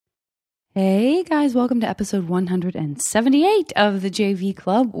Hey guys, welcome to episode 178 of the JV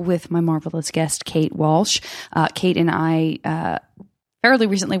Club with my marvelous guest, Kate Walsh. Kate and I fairly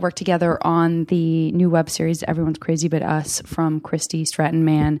recently worked together on the new web series, Everyone's Crazy But Us, from Christy Stratton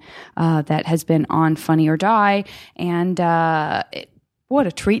Mann, that has been on Funny or Die. And what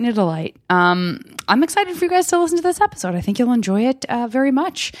a treat and a delight. I'm excited for you guys to listen to this episode. I think you'll enjoy it very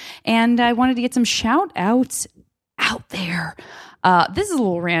much. And I wanted to get some shout outs out there. This is a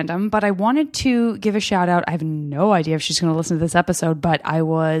little random, but I wanted to give a shout out. I have no idea if she's going to listen to this episode, but I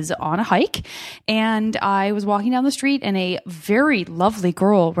was on a hike and I was walking down the street and a very lovely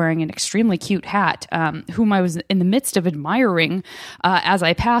girl wearing an extremely cute hat, whom I was in the midst of admiring as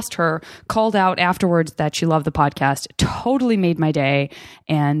I passed her, called out afterwards that she loved the podcast. Totally made my day,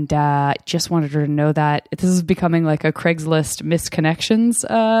 and just wanted her to know that this is becoming like a Craigslist misconnections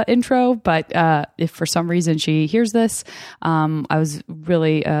intro, but if for some reason she hears this, I was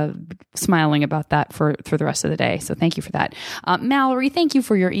really smiling about that for the rest of the day. So thank you for that. Mallory, thank you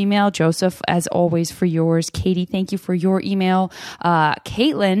for your email. Joseph, as always, for yours. Katie, thank you for your email.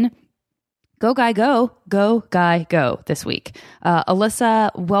 Caitlin, go guy go, go guy go this week.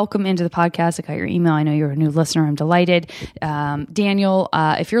 Alyssa, welcome into the podcast. I got your email. I know you're a new listener. I'm delighted. Daniel,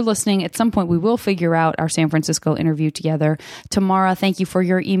 if you're listening, at some point we will figure out our San Francisco interview together. Tamara, thank you for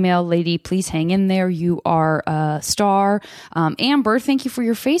your email. Lady, please hang in there. You are a star. Amber, thank you for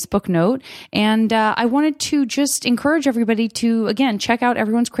your Facebook note. And I wanted to just encourage everybody to, again, check out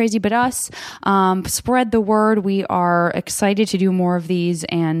Everyone's Crazy But Us. Spread the word. We are excited to do more of these,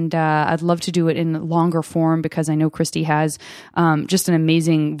 and I'd love to do it in longer form because I know Christy has just an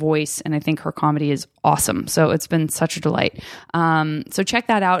amazing voice, and I think her comedy is awesome. So it's been such a delight. So check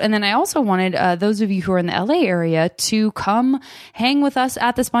that out. And then I also wanted those of you who are in the LA area to come hang with us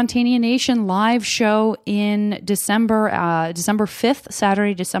at the Spontanea Nation live show in December 5th,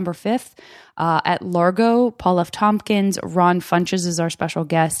 Saturday, December 5th. At Largo. Paul F. Tompkins, Ron Funches is our special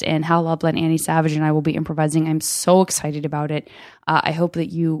guest, and Hal Lublin, Annie Savage, and I will be improvising. I'm so excited about it. I hope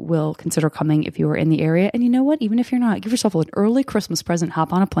that you will consider coming if you are in the area. And you know what? Even if you're not, give yourself an early Christmas present.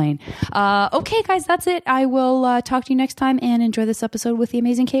 Hop on a plane. Okay, guys, that's it. I will talk to you next time, and enjoy this episode with the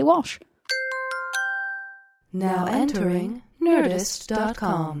amazing Kate Walsh. Now entering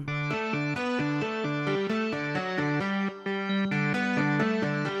Nerdist.com.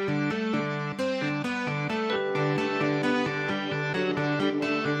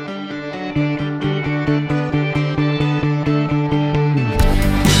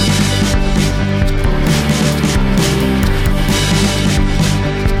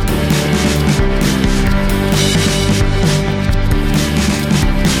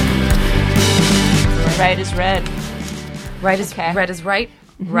 Right is red. Right is red is right.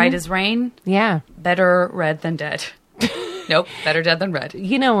 Mm-hmm. Right is rain. Yeah. Better red than dead. Nope. Better dead than red.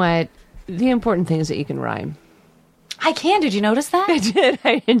 You know what? The important thing is that you can rhyme. I can. Did you notice that? I did.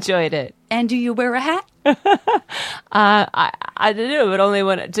 I enjoyed it. And do you wear a hat? I do, but only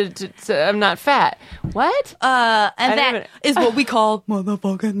when I'm not fat. What? And that is what we call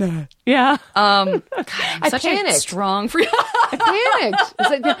motherfucking that. Yeah. God, I'm such panicked. A strong free. I panicked. It's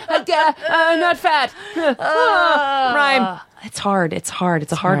like I'm not fat. Rhyme. It's hard. It's hard.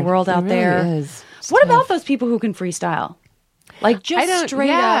 It's a hard world out really there. Is. What about those people who can freestyle? Like just straight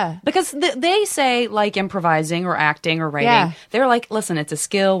up. Because they say like improvising or acting or writing. Yeah. They're like, listen, it's a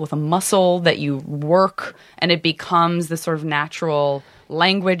skill with a muscle that you work and it becomes this sort of natural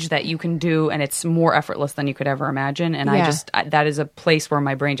language that you can do, and it's more effortless than you could ever imagine. And that is a place where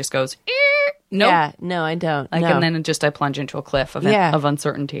my brain just goes, nope. Yeah, no, I don't. Like, and then I plunge into a cliff of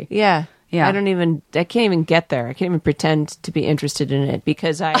uncertainty. Yeah. Yeah. I can't even get there. I can't even pretend to be interested in it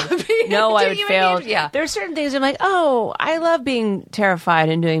because I know I would fail. Yeah. There are certain things I'm like, oh, I love being terrified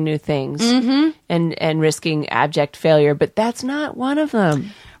and doing new things and risking abject failure, but that's not one of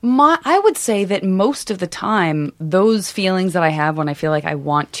them. I would say that most of the time, those feelings that I have when I feel like I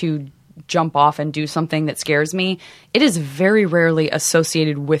want to jump off and do something that scares me, it is very rarely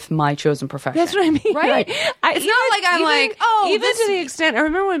associated with my chosen profession. That's what I mean. Right? It's not like I'm like, oh, even to the extent, I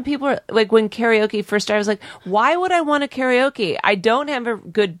remember when people were like, when karaoke first started, I was like, why would I want to karaoke? I don't have a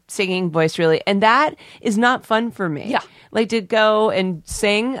good singing voice really. And that is not fun for me. Yeah. Like to go and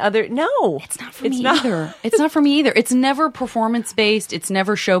sing no. It's not for me either. It's not for me either. It's never performance based. It's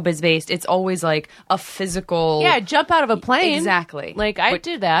never showbiz based. It's always like a physical. Yeah, jump out of a plane. Exactly. Like I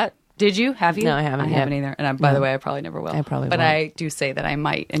do that. Did you? Have you? No, I haven't. I haven't either. And by the way, I probably never will. I probably But won't. I do say that I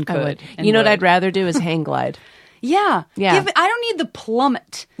might and could. I would. And you know what I'd rather do is hang glide. Yeah. Yeah. I don't need the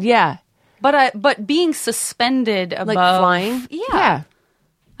plummet. Yeah. But being suspended above. Like flying? Yeah.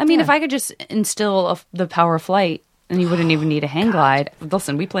 I mean, if I could just instill the power of flight and you wouldn't even need a hang glide.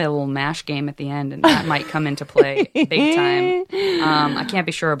 Listen, we play a little MASH game at the end, and that might come into play big time. I can't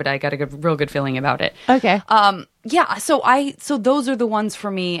be sure, but I got a real good feeling about it. Okay. Yeah. So those are the ones for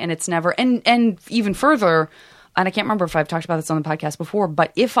me, and it's never, and even further, and I can't remember if I've talked about this on the podcast before,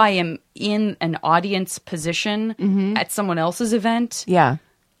 but if I am in an audience position at someone else's event,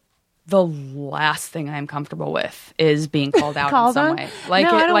 the last thing I'm comfortable with is being called out in some way. Like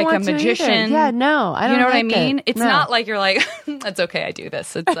a magician. Yeah, no, I don't. You know what I like mean? it. It's No. not like you're like, that's okay, I do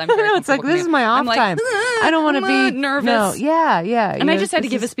this. I'm very No, it's like, comfortable this is my off I'm like, time. I don't want to be nervous. No, yeah. And I just had to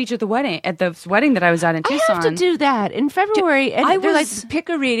give a speech at the wedding that I was at in Tucson. I have to do that in February, and they're like, pick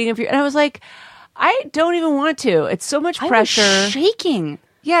a reading of your. And I was like, I don't even want to. It's so much pressure. I was shaking.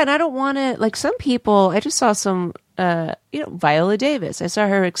 Yeah, and I don't want to. Like some people, I just saw some. Viola Davis. I saw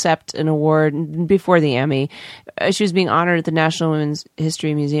her accept an award before the Emmy. She was being honored at the National Women's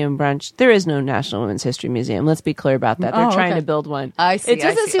History Museum brunch. There is no National Women's History Museum. Let's be clear about that. They're trying to build one. I see. It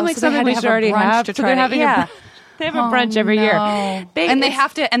doesn't seem like something we should already have. So they're having they have a brunch every year. They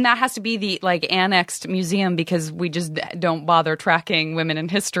have to, and that has to be the annexed museum because we just don't bother tracking women in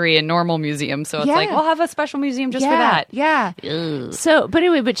history in normal museums. So it's like, we'll have a special museum just for that. Yeah. Ugh. So,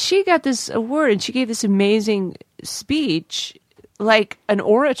 but she got this award and she gave this amazing speech like an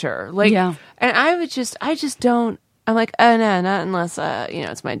orator. And I just don't. I'm like, oh no, not unless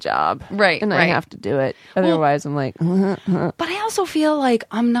it's my job, right? And I have to do it. Otherwise, I'm like. But I also feel like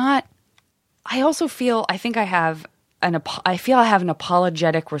I'm not. I think I have an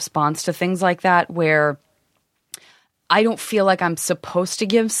apologetic response to things like that where I don't feel like I'm supposed to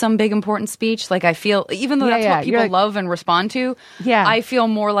give some big important speech. Like I feel, even though that's what people love and respond to, I feel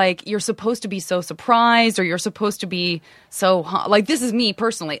more like you're supposed to be so surprised or you're supposed to be so, like this is me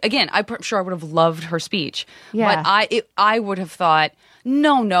personally. Again, I'm sure I would have loved her speech, but I would have thought,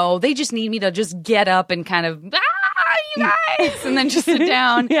 no, they just need me to just get up and kind of, you guys, and then just sit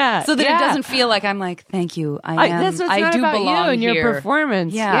down, so that it doesn't feel like I'm like, thank you, I do belong you and here. Your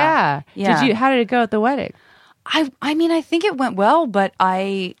performance, How did it go at the wedding? I mean, I think it went well, but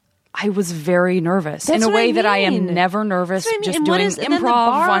I was very nervous in a way that I am never nervous. Just doing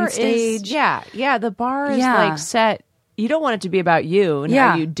improv on stage. The bar is like set. You don't want it to be about you and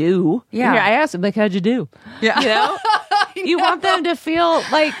how you do. Yeah, I asked him like, how'd you do? Yeah, you know. You want them to feel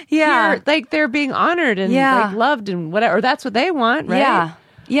like they're being honored and like loved and whatever. Or that's what they want, right?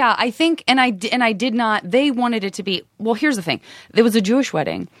 Yeah, I think, and I did not. They wanted it to be. Well, here's the thing: it was a Jewish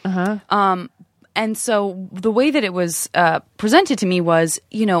wedding. And so the way that it was presented to me was,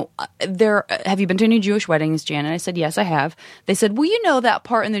 have you been to any Jewish weddings, Jan? And I said, yes, I have. They said, well, that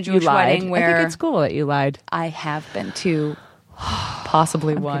part in the Jewish wedding where I think it's cool that you lied. I have been to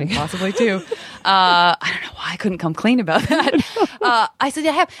possibly one, possibly two. I don't know why I couldn't come clean about that. I said,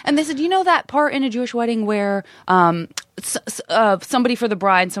 I have. And they said, that part in a Jewish wedding where somebody for the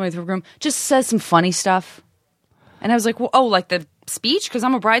bride and somebody for the groom just says some funny stuff. And I was like, well, like the speech? Because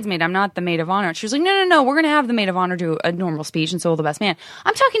I'm a bridesmaid. I'm not the maid of honor. And she was like, no. We're going to have the maid of honor do a normal speech and so will the best man.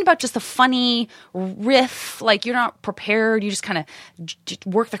 I'm talking about just a funny riff. Like you're not prepared. You just kind of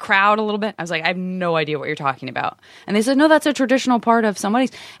work the crowd a little bit. I was like, I have no idea what you're talking about. And they said, no, that's a traditional part of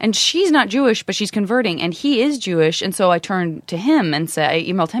somebody's. And she's not Jewish, but she's converting. And he is Jewish. And so I turned to him and said, I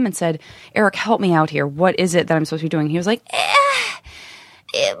emailed him and said, Eric, help me out here. What is it that I'm supposed to be doing? He was like,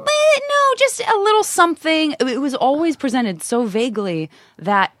 no, just a little something. It was always presented so vaguely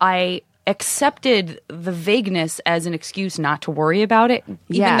that I accepted the vagueness as an excuse not to worry about it,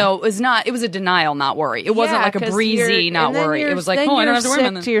 even though it was not. It was a denial, not worry. It wasn't like a breezy not worry. It was like, I don't have to worry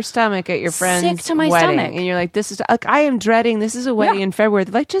about it. To your stomach at your friend's sick to my wedding, stomach, and you're like, this is like I am dreading. This is a wedding in February.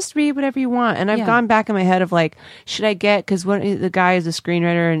 They're like, just read whatever you want. And I've gone back in my head of like, should I get because the guy is a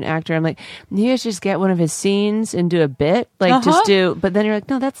screenwriter and actor. I'm like, you guys just get one of his scenes and do a bit, like just do. But then you're like,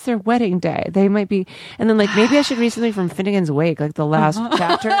 no, that's their wedding day. They might be, and then like maybe I should read something from Finnegan's Wake, like the last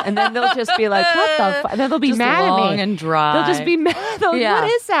chapter, and then they'll just be like, what the fuck? And then they'll be mad at me. And dry. They'll just be mad. What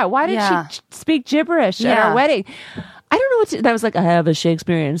is that? Why did she speak gibberish at our wedding? I don't know what that was like. I have a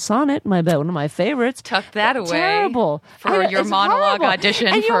Shakespearean sonnet, one of my favorites. Tuck that away. Terrible for your monologue horrible. audition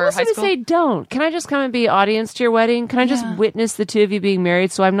and for high school. Say, don't. Can I just come and be audience to your wedding? Can I just witness the two of you being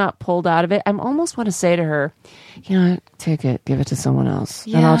married so I'm not pulled out of it? I almost want to say to her, take it, give it to someone else,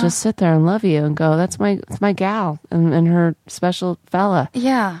 and I'll just sit there and love you and go, that's my gal and her special fella.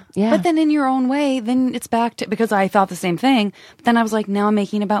 Yeah. But then in your own way, then it's back to, because I thought the same thing, but then I was like, now I'm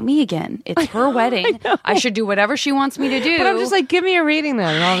making it about me again. It's her wedding. I should do whatever she wants me to do. But I'm just like, give me a reading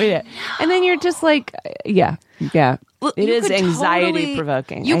then and I'll read it. And then you're just like, yeah. It is anxiety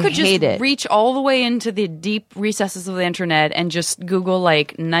provoking. You I could hate just it. reach all the way into the deep recesses of the internet and just Google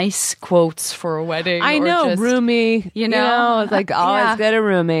like nice quotes for a wedding. I or know, just, roomie. You know? It's like always get a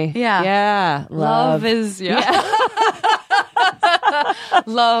roomie. Yeah. Yeah. Love is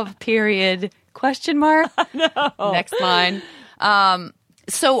love, period. Question mark? No. Next line.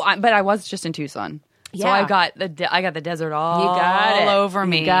 But I was just in Tucson. So Yeah. I got the desert all it. over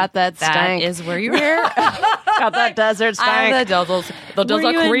me. You got that stank. That is where you're Got that desert I have stank. the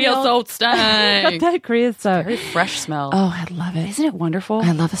desert creosote Got stank. that creosote. Very fresh smell. Oh, I love it. Isn't it wonderful?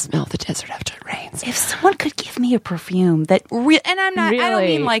 I love the smell of the desert after it rains. If someone could give me a perfume that and I'm not I don't Really?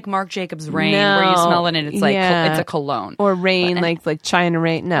 mean like Marc Jacobs Rain where you smell it and it's like it's a cologne. Or rain, like China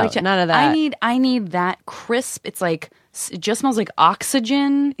rain. No, none of that. I need that crisp. It's like it just smells like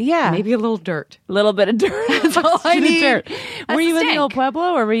oxygen. Yeah. Maybe a little dirt. A little bit of dirt. That's all I need. Were you in the stank. old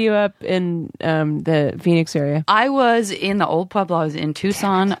Pueblo or were you up in the Phoenix area? I was in the old Pueblo. I was in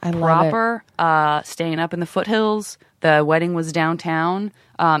Tucson I love proper, staying up in the foothills. The wedding was downtown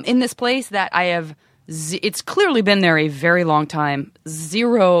in this place that I have. It's clearly been there a very long time.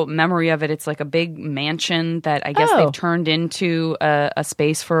 Zero memory of it. It's like a big mansion that I guess they've turned into a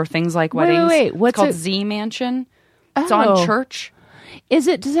space for things like weddings. Wait. What's it's called it? Z Mansion. It's on Church. Is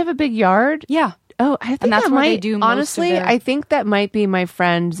it? Does it have a big yard? Yeah. Oh, I think And that's that where might they do most of honestly. their- I think that might be my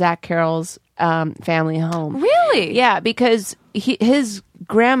friend Zach Carroll's family home. Really? Yeah, because his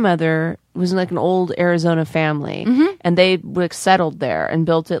grandmother was like an old Arizona family, and they like settled there and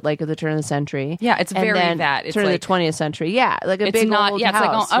built it like at the turn of the century. Yeah, it's And very then that. It's turn like, of the 20th century. Yeah, like a it's big not. old Yeah, it's house.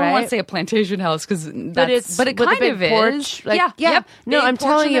 like I don't want right? to say a plantation house because But it with kind the big of is. porch, like, yeah. yeah. Yep. No, Big I'm porch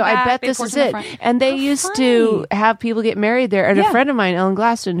telling in the you, I back, bet big this porch is in the it. front. And they How used to funny. have people get married there. And a friend of mine, Ellen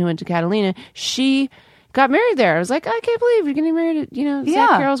Glaston, who went to Catalina, she got married there. I was like, I can't believe you're getting married at Zach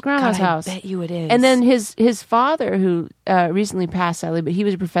Carroll's grandma's God, house. I bet you it is. And then his father, who recently passed, sadly, but he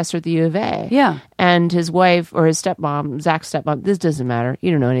was a professor at the U of A. Yeah. And his wife or his stepmom, Zach's stepmom, this doesn't matter.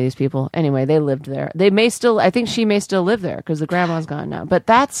 You don't know any of these people. Anyway, they lived there. They may still, I think she may still live there because the grandma's gone now. But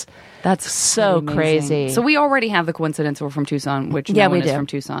that's so pretty amazing. crazy. So we already have the coincidence we're from Tucson, which Yeah, no we one is do. from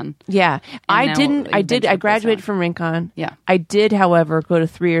Tucson. Yeah. I now didn't, I did, I eventually graduated Tucson. from Rincon. Yeah. I did, however, go to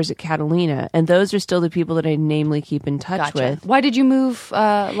 3 years at Catalina. And those are still the people that I namely keep in touch with. Why did you move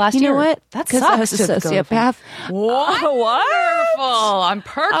last You year? know what? That Because sucks. I was a to go from- sociopath. Wonderful. I'm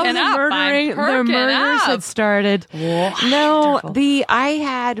perking up. I'm perking the murders up. had started. No, I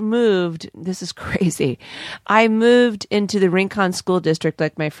had moved. This is crazy. I moved into the Rincon School District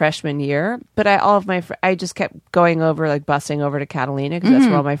like my freshman year, but I just kept going over, like busing over to Catalina because that's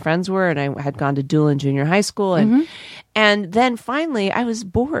where all my friends were, and I had gone to Doolin Junior High School, and then finally I was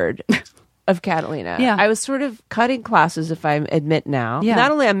bored of Catalina. Yeah. I was sort of cutting classes, if I admit now. Yeah.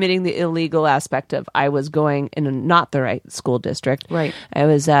 Not only admitting the illegal aspect of I was going in not the right school district. Right. I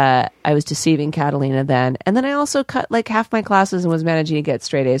was deceiving Catalina then. And then I also cut like half my classes and was managing to get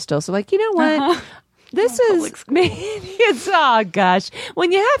straight A's still. So like, you know what? This is it's oh gosh.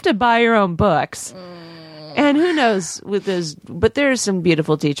 When you have to buy your own books. And who knows with those, but there's some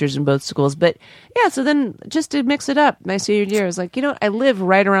beautiful teachers in both schools. But yeah, so then just to mix it up, my senior year, I was like, you know, I live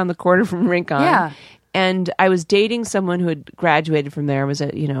right around the corner from Rincon. Yeah. And I was dating someone who had graduated from there, was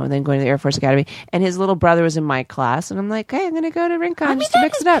and then going to the Air Force Academy. And his little brother was in my class. And I'm like, hey, I'm going to go to Rincon just to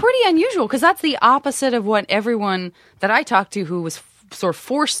mix it up. Pretty unusual because that's the opposite of what everyone that I talked to who was sort of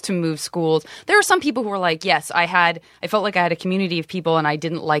forced to move schools. There are some people who were like, yes, I felt like I had a community of people and I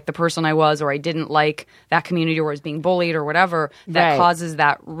didn't like the person I was, or I didn't like that community, or I was being bullied or whatever, that causes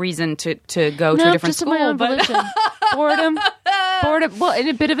that reason to go to a different just school. My own volition. Boredom, well, and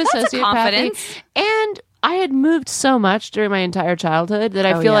a bit of a That's a sociopathy. confidence. And I had moved so much during my entire childhood that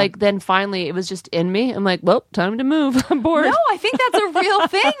I feel like then finally it was just in me. I'm like, well, time to move. I'm bored. No, I think that's a real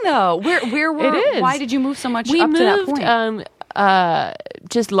thing though. Where were, It is. Why did you move so much We up moved, to that point?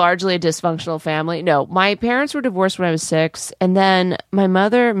 Just largely a dysfunctional family. No, my parents were divorced when I was 6, and then my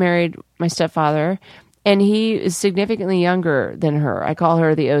mother married my stepfather, and he is significantly younger than her. I call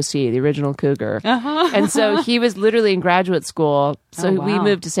her the OC, the original cougar. And so he was literally in graduate school. So we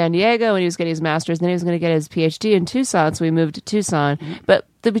moved to San Diego, and he was getting his master's, and then he was going to get his PhD in Tucson, so we moved to Tucson. But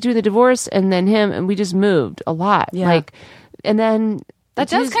between the divorce and then him, and we just moved a lot. Yeah. And then... That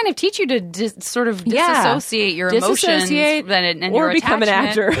does kind of teach you to sort of disassociate your emotions and or your become an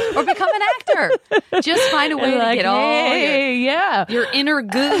actor. Or become an actor. Just find a way to get all your inner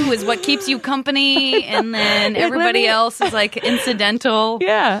goo is what keeps you company, and then everybody else is like incidental.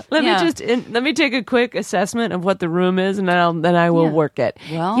 Yeah. Let me take a quick assessment of what the room is, and then I will work it.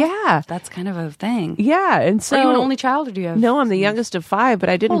 Well, yeah, that's kind of a thing. Yeah, and so are you an only child, or do you have? No, I'm the youngest of 5, but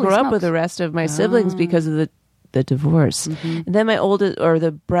I didn't grow up with the rest of my siblings because of the divorce. And then my oldest, or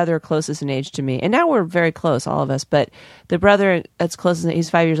the brother closest in age to me, and now we're very close, all of us, but the brother that's closest, he's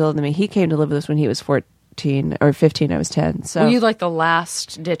 5 years older than me. He came to live with us when he was 14 or 15. I was 10. So were you like the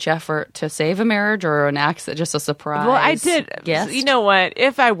last ditch effort to save a marriage, or an accident, just a surprise? Well, I did. Guest? You know what?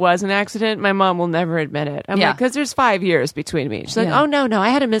 If I was an accident, my mom will never admit it. I'm like, because there's 5 years between me. She's like, oh, no, I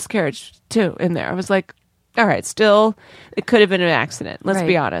had a miscarriage too in there. I was like, all right, still, it could have been an accident. Let's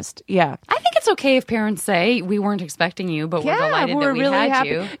be honest. Yeah. I think it's okay if parents say, we weren't expecting you, but we're delighted that we really had happy.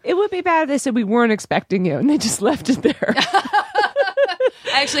 You. It would be bad if they said, we weren't expecting you, and they just left it there.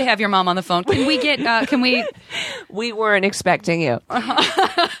 I actually have your mom on the phone. Can we... We weren't expecting you.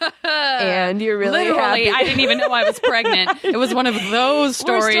 And you're really Literally, happy. I didn't even know I was pregnant. It was one of those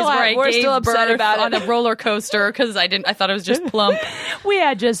stories where I gave birth about on a roller coaster because I thought it was just plump. We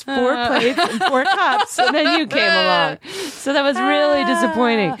had just 4 plates and 4 cups, and then you came along. So that was really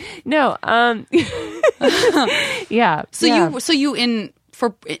disappointing. No, yeah. So you in...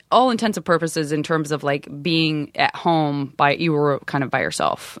 For all intents and purposes, in terms of like being at home, you were kind of by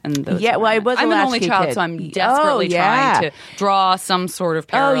yourself. And well, I was. I'm an only child, kid. so I'm desperately trying to draw some sort of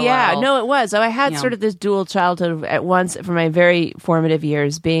parallel. Oh yeah, no, it was. I had sort of this dual childhood at once for my very formative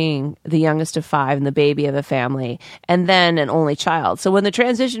years, being the youngest of 5 and the baby of a family, and then an only child. So when the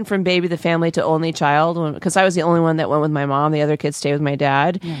transition from baby of the family to only child, because I was the only one that went with my mom, the other kids stayed with my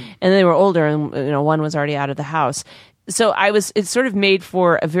dad, and they were older, and one was already out of the house. So it's sort of made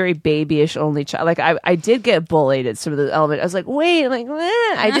for a very babyish only child. Like I did get bullied at some of the elements. I was like, wait, like,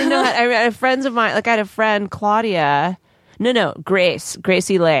 I didn't know how, I had friends of mine, like I had a friend, Claudia. No,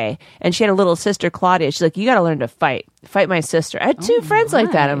 Gracie Lay. And she had a little sister, Claudia. She's like, you got to learn to fight my sister. I had 2 friends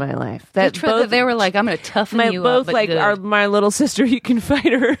like that in my life. That they were like, I'm going to toughen you up. Both like, my little sister, you can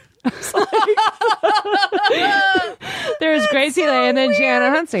fight her. There's Gracie Lay and then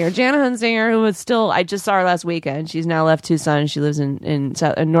Jana Hunsinger. Jana Hunsinger, who was still, I just saw her last weekend. She's now left Tucson. She lives in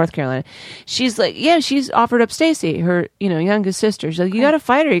North Carolina. She's like, she's offered up Stacy, her youngest sister. She's like, you got to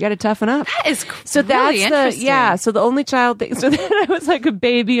fight her. You got to toughen up. That is so really that's interesting. So the only child thing. So then I was like a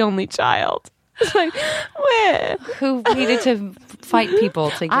baby only child. It's like, who needed to fight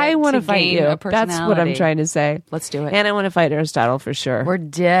people to get I want to fight you. That's what I'm trying to say. Let's do it. And I want to fight Aristotle for sure. We're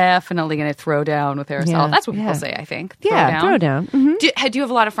definitely going to throw down with Aristotle. That's what people say, I think. Throw down. Mm-hmm. Do you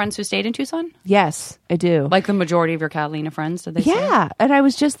have a lot of friends who stayed in Tucson? Yes, I do. Like the majority of your Catalina friends, did they say? Yeah, and I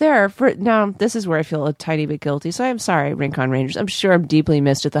was just there now, this is where I feel a tiny bit guilty, so I'm sorry, Rincon Rangers. I'm sure I'm deeply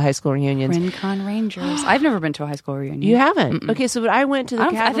missed at the high school reunions. Rincon Rangers. I've never been to a high school reunion. You haven't? Okay, so I went to the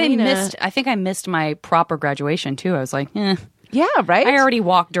Catalina. I think I missed my proper graduation, too. I was like, Yeah, right? I already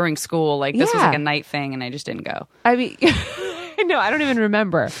walked during school. Like, this was like a night thing, and I just didn't go. I mean, no, I don't even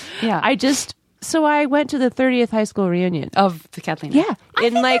remember. Yeah. So I went to the 30th high school reunion. Of the Catalina? Yeah.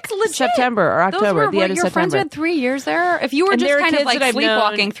 In like September or October, the end of September. Your friends had 3 years there? If you were just kind of like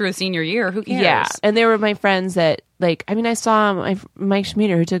sleepwalking through senior year, who cares? Yeah. And they were my friends that, like, I mean, I saw Mike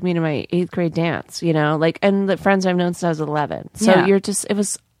Schmieder, who took me to my 8th grade dance, and the friends I've known since I was 11. So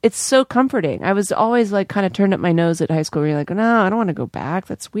it's so comforting. I was always like kind of turned up my nose at high school. Where you're like, no, I don't want to go back.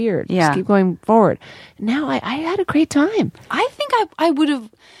 That's weird. Yeah. Just keep going forward. Now I had a great time. I think I would have.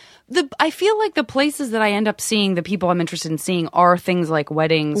 I feel like the places that I end up seeing, the people I'm interested in seeing, are things like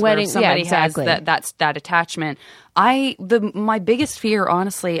weddings where somebody has that attachment. My biggest fear,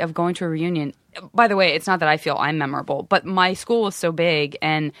 honestly, of going to a reunion. By the way, it's not that I feel I'm memorable, but my school was so big,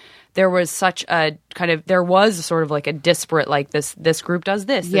 and there was such a there was sort of like a disparate, like this group does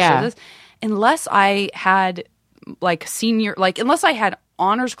this, does this. Unless I had unless I had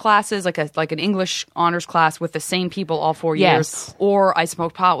honors classes, like an English honors class with the same people all 4 years, or I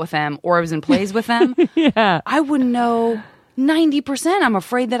smoked pot with them, or I was in plays with them, I wouldn't know 90%. I'm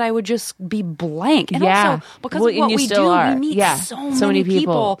afraid that I would just be blank. And also, because of what we do, we meet so many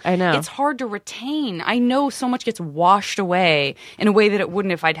people. I know. It's hard to retain. I know so much gets washed away in a way that it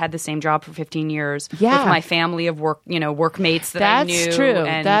wouldn't if I'd had the same job for 15 years with my family of workmates that I knew. That's true.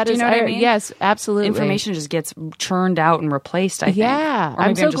 And, that is, what I mean? Yes, absolutely. Information just gets churned out and replaced, I think. Yeah.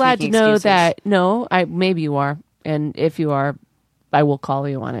 I'm so glad to know that. No, maybe you are. And if you are, I will call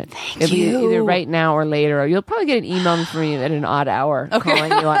you on it. Thank you. Either right now or later. Or you'll probably get an email from me at an odd hour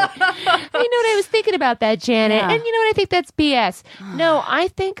calling you on it. You know what I was thinking about that, Janet? Yeah. And you know what? I think that's BS. No, I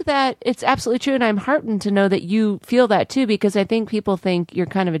think that it's absolutely true. And I'm heartened to know that you feel that too, because I think people think you're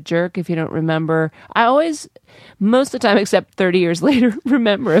kind of a jerk if you don't remember. I always, most of the time, except 30 years later,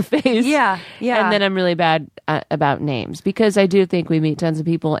 remember a face. Yeah. And then I'm really bad about names, because I do think we meet tons of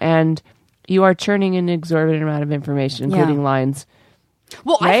people, and you are churning an exorbitant amount of information, including lines.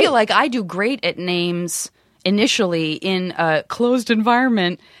 Well, right? I feel like I do great at names initially in a closed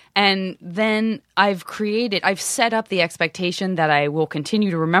environment. And then I've set up the expectation that I will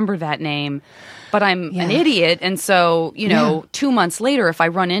continue to remember that name, but I'm an idiot. And so, 2 months later, if I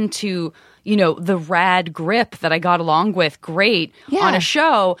run into, the rad grip that I got along with, great, on a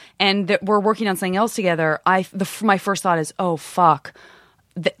show, and that we're working on something else together, my first thought is, oh, fuck.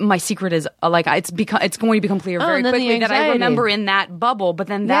 My secret is it's going to become clear very quickly that I remember in that bubble, but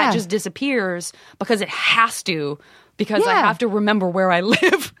then that just disappears because it has to, because I have to remember where I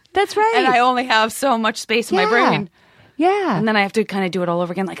live. That's right. And I only have so much space in my brain. Yeah. And then I have to kind of do it all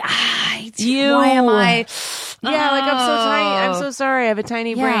over again. Like, why am I? Yeah, like I'm so tiny. I'm so sorry. I have a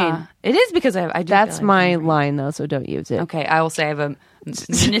tiny brain. It is because I do. That's my line, though, so don't use it. Okay, I will say I have a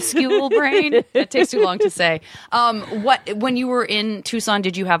minuscule brain. It takes too long to say. When you were in Tucson,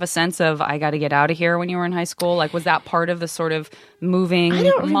 did you have a sense of I got to get out of here when you were in high school? Like, was that part of the sort of moving? I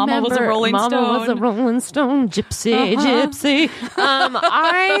don't Mama remember. was a Rolling Stone. Mama was a Rolling Stone. Gypsy.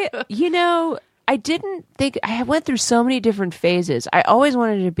 I didn't think I went through so many different phases. I always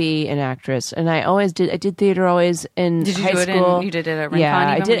wanted to be an actress, and I did theater always in high school. You did it at Rincon? Yeah,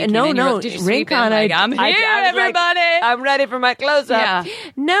 I did. No, Rincon. I'm here, everybody. I'm ready for my close up. Yeah.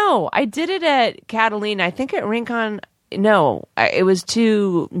 No, I did it at Catalina. I think at Rincon. No, it was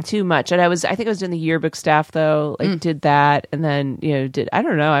too much. And I think I was doing the yearbook staff though. Did that, and then I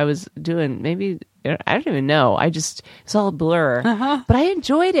don't know. I was doing maybe. I don't even know. It's all a blur. But I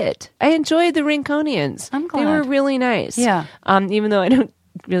enjoyed it. I enjoyed the Rinconians. I'm glad. They were really nice. Yeah. Even though I don't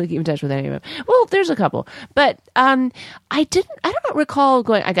really keep in touch with any of them. Well, there's a couple. But I don't recall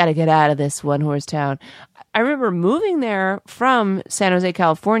going, I got to get out of this one-horse town. I remember moving there from San Jose,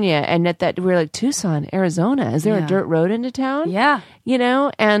 California, and at that we were like, Tucson, Arizona. Is there a dirt road into town? Yeah.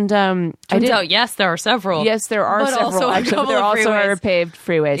 And yes, there are several. Yes, there are several. Actually, there also are paved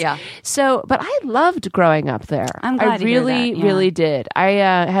freeways. Yeah. So, but I loved growing up there. I'm glad I really, Yeah. really did. I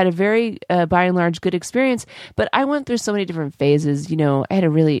had a very, by and large, good experience. But I went through so many different phases. I had a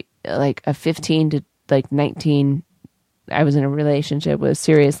really a 15 to 19. I was in a relationship with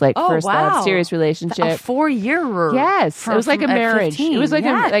serious, first love, serious relationship. A 4-year. Yes, it was like a marriage. 15. It was like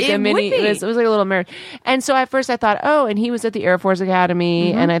a mini. It was like a little marriage. And so at first I thought, and he was at the Air Force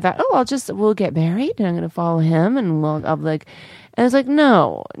Academy, and I thought, we'll get married, and I'm going to follow him, and I'll like. And I was like,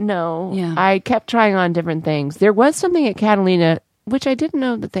 no. Yeah. I kept trying on different things. There was something at Catalina, which I didn't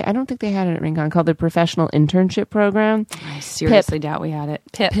know I don't think they had it at Rincon, called the Professional Internship Program. I seriously doubt we had it.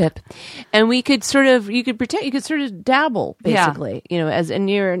 PIP. And you could sort of dabble, basically,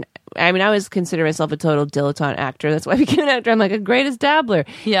 I always consider myself a total dilettante actor. That's why I became an actor. I'm like a greatest dabbler.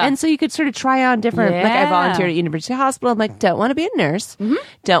 Yeah. And so you could sort of try on different, I volunteered at University Hospital. I'm like, don't want to be a nurse.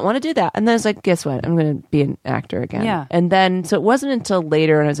 Don't want to do that. And then I was like, guess what? I'm going to be an actor again. Yeah. And then, so it wasn't until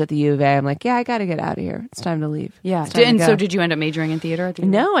later when I was at the U of A, I'm like, I got to get out of here. It's time to leave. Yeah. And so did you end up majoring in theater at the U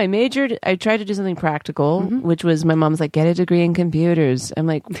of A? No, I tried to do something practical, which was my mom's like, get a degree in computers. I'm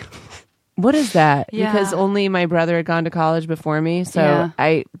like, what is that? Yeah. Because only my brother had gone to college before me. So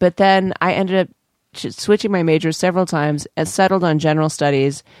but then I ended up switching my majors several times and settled on general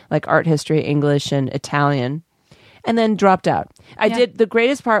studies like art history, English, and Italian, and then dropped out. The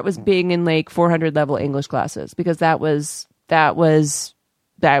greatest part was being in 400 level English classes, because that was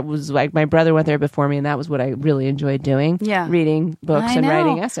like my brother went there before me, and that was what I really enjoyed doing. Yeah. Reading books and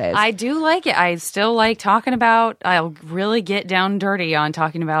writing essays. I do like it. I still like talking about, I'll really get down dirty on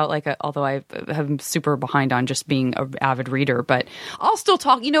talking about although I'm super behind on just being an avid reader, but I'll still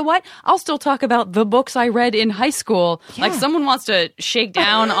talk, you know what? I'll still talk about the books I read in high school. Yeah. Like someone wants to shake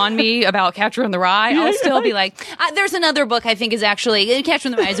down on me about Catcher in the Rye, I'll still be like, there's another book I think is actually, Catcher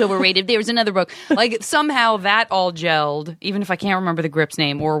in the Rye is overrated. There's another book. Like somehow that all gelled, even if I can't remember the grip's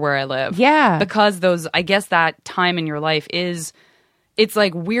name or where I live. Yeah. Because I guess that time in your life it's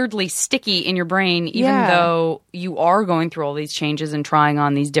like weirdly sticky in your brain, even though you are going through all these changes and trying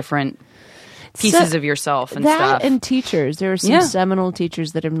on these different pieces of yourself and stuff. And teachers. There are some seminal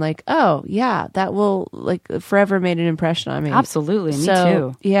teachers that I'm like, that will forever made an impression on me. Absolutely. Me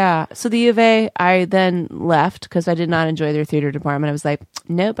too. Yeah. So the U of A, I then left because I did not enjoy their theater department. I was like,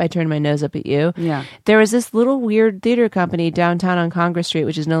 nope, I turned my nose up at you. Yeah. There was this little weird theater company downtown on Congress Street,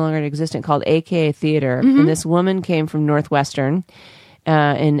 which is no longer existent, called AKA Theater. And this woman came from Northwestern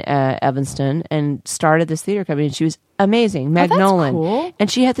in Evanston and started this theater company, and she was amazing. Meg Nolan. Cool. And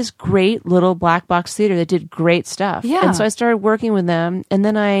she had this great little black box theater that did great stuff. Yeah. And so I started working with them, and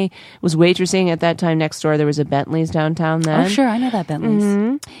then I was waitressing at that time next door. There was a Bentley's downtown then. Oh, sure. I know that Bentley's.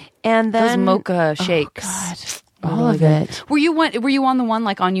 And then those mocha shakes. Oh, God. All of it. Were you on the one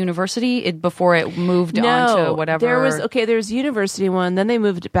like on University before it moved on to whatever? There's University one. Then they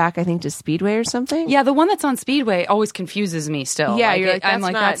moved it back, I think, to Speedway or something. Yeah, the one that's on Speedway always confuses me still. Yeah,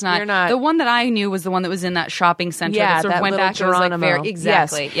 that's not. You're not. The one that I knew was the one that was in that shopping center. Yeah, that sort of went back to like very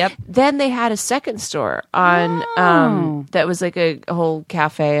exactly. Yes. Yep. Then they had a second store on that was like a whole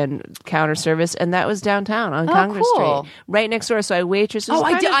cafe and counter service, and that was downtown on Congress Street, right next door. So I waitressed.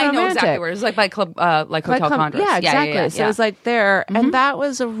 I know exactly where it was, like by Club, like Hotel Congress. Yeah, exactly. Yeah. So it was like there, and that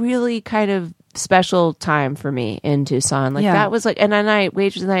was a really kind of special time for me in Tucson. Like that was like, and then I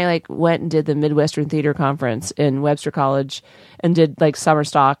like went and did the Midwestern Theater Conference in Webster College and did like summer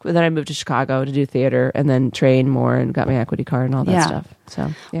stock. But then I moved to Chicago to do theater and then train more and got my equity card and all that stuff.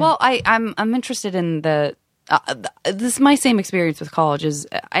 So well, I'm interested in the this is my same experience with college is,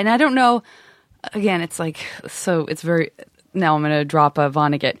 and I don't know. Again, it's like so it's very. Now I'm going to drop a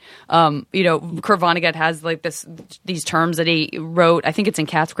Vonnegut. Kurt Vonnegut has like these terms that he wrote. I think it's in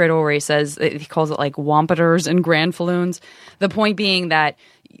Cat's Cradle where he calls it like wampeters and granfalloons. The point being that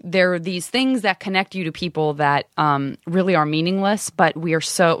there are these things that connect you to people that really are meaningless, but we're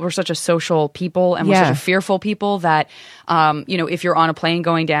such a social people and we're such a fearful people that if you're on a plane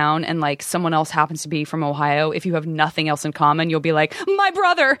going down and like someone else happens to be from Ohio, if you have nothing else in common, you'll be like, my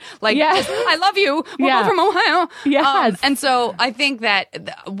brother, like I love you, we're both from Ohio. Yes. And so I think that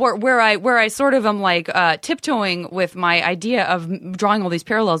where I sort of am like tiptoeing with my idea of drawing all these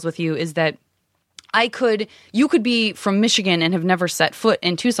parallels with you is that you could be from Michigan and have never set foot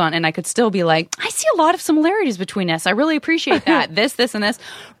in Tucson, and I could still be like, I see a lot of similarities between us. I really appreciate that. this, and this.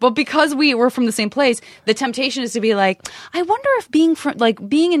 But because we were from the same place, the temptation is to be like, I wonder if being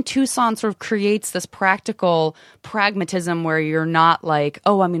in Tucson sort of creates this practical pragmatism where you're not like,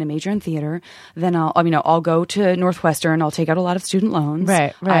 oh, I'm going to major in theater, then I'll go to Northwestern, I'll take out a lot of student loans.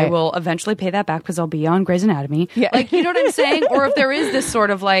 Right. I will eventually pay that back because I'll be on Grey's Anatomy. Yeah. Like, you know what I'm saying? Or if there is this sort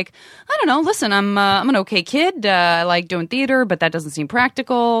of like, I don't know, listen, I'm an okay kid. I like doing theater, but that doesn't seem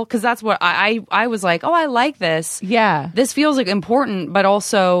practical. Because that's what I was like, oh, I like this. Yeah. This feels like important, but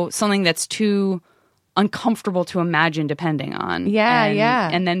also something that's too uncomfortable to imagine depending on.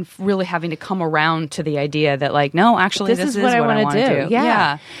 And then really having to come around to the idea that like, no, actually this is what I want to do.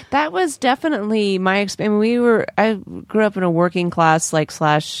 Yeah. That was definitely my experience. I grew up in a working class, like /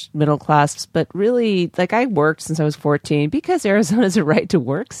 middle class, but really like I worked since I was 14 because Arizona is a right to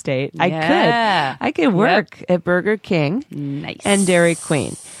work state. I could work at Burger King and Dairy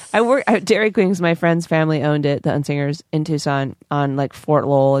Queen. Dairy Queen's my friend's family owned it, the Unsingers in Tucson on like Fort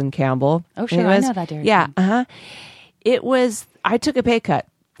Lowell and Campbell. Oh, sure. I know that Dairy Queen. Yeah. I took a pay cut.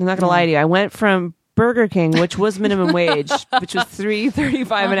 I'm not going to lie to you. I went from Burger King, which was minimum wage, which was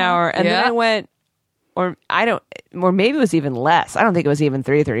 $3.35 an hour. And then I went, or maybe it was even less. I don't think it was even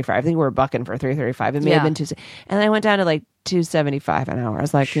 $3.35. I think we were bucking for $3.35. It may have been $2. And then I went down to like $2.75 an hour. I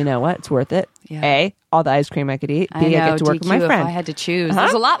was like, you know what? It's worth it. Yeah. A, all the ice cream I could eat. B, I get to work with my friend. If I had to choose,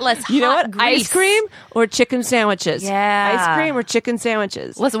 there's a lot less hot You know what? grease. Ice cream or chicken sandwiches. Yeah. Ice cream or chicken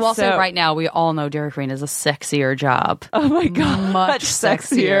sandwiches. Listen, we'll say right now, we all know Dairy Queen is a sexier job. Oh my God. Much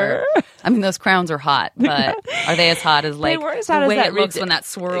sexier. I mean, those crowns are hot, but are they as hot as like the way it looks when that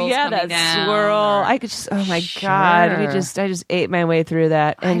swirl's coming down? Yeah, that swirl. I could just, oh my God. I just ate my way through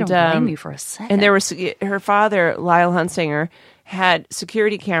that. And, I don't blame you for a second. And there was her father, Lyle Hunsinger, had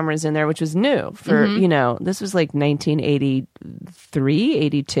security cameras in there, which was new for, this was like 1983,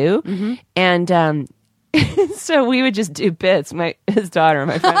 82. And so we would just do bits, his daughter and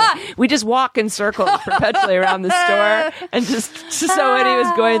my friend. We just walk in circles perpetually around the store. And just so when he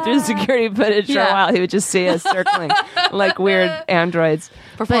was going through security footage for a while, he would just see us circling like weird androids.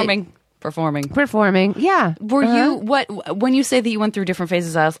 Performing, yeah. Were you when you say that you went through different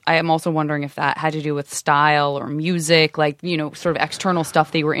phases? I am also wondering if that had to do with style or music, like sort of external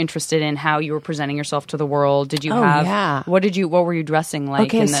stuff that you were interested in, how you were presenting yourself to the world. Did you have? What were you dressing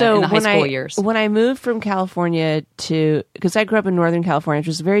like in the high school years? When I moved from California because I grew up in Northern California, which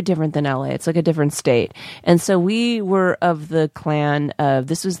was very different than LA. It's like a different state, and so we were of the clan of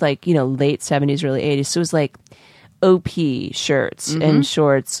this was like late 70s, early 80s. So it was like OP shirts and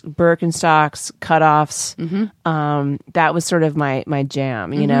shorts, Birkenstocks, cutoffs. That was sort of my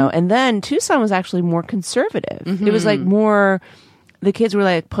jam, And then Tucson was actually more conservative. It was like more. The kids were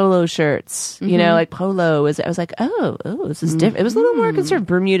like polo shirts, like polo. I was like, oh, this is different. It was a little more conservative.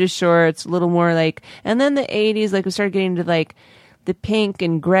 Bermuda shorts, a little more like. And then the 80s, like we started getting into like the pink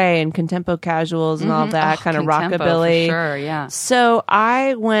and gray and contempo casuals and all that kind of rockabilly. For sure, yeah. So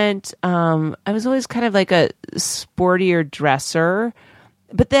I went, I was always kind of like a sportier dresser,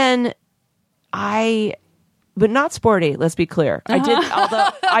 but then I but not sporty. Let's be clear. I did, although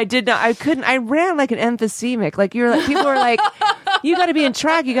I did not. I couldn't. I ran like an emphysemic. Like you're like people were like, you got to be in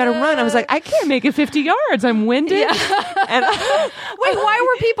track. You got to run. I was like, I can't make it 50 yards. I'm winded. Yeah. And wait,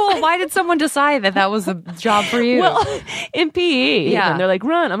 why did someone decide that was a job for you? Well, in PE, and they're like,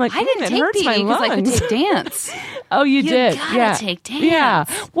 run. I'm like, I didn't take PE because I could take dance. Oh, you did? Gotta take dance. Yeah.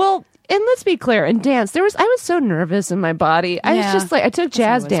 Well. And let's be clear, in dance, I was so nervous in my body. I was just like, I took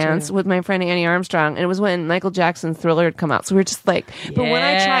jazz dance with my friend Annie Armstrong, and it was when Michael Jackson's Thriller had come out. So we were just like, but when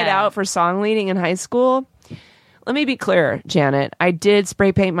I tried out for song leading in high school, let me be clear, Janet, I did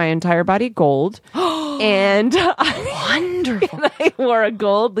spray paint my entire body gold. And wonderful. And I wore a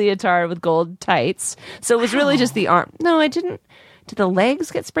gold leotard with gold tights. So it was really just the arm. No, I didn't. Did the legs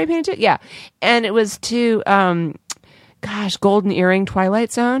get spray painted too? Yeah. And it was to, Golden Earring,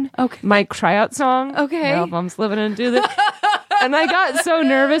 Twilight Zone. Okay. My tryout song. Okay. Nope, I'm slipping into this. And I got so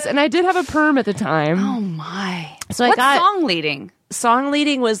nervous, and I did have a perm at the time. Oh, my. So What's song leading? Song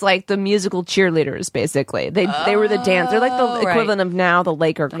leading was like the musical cheerleaders, basically. They were the dance. They're like the equivalent of now the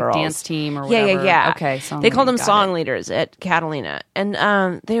Laker girls. Dance team or whatever. Yeah. Okay. They called them song leaders at Catalina.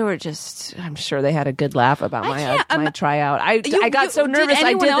 And they were just, I'm sure they had a good laugh about my tryout. I got so nervous.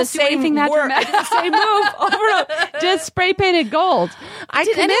 I did the same work. I did the same move over and over. Just spray painted gold.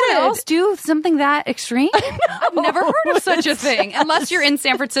 Did anyone else do something that extreme? I've never heard of such a thing. Unless you're in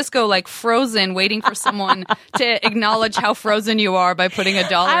San Francisco, like frozen, waiting for someone to acknowledge how frozen you are by putting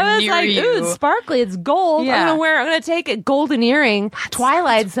 $1 I was near like, you. ooh, it's sparkly, it's gold. Yeah. I'm gonna take a golden earring,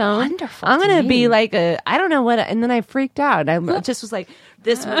 Twilight Zone. Wonderful. I'm gonna be like I don't know what, and then I freaked out. I just was like,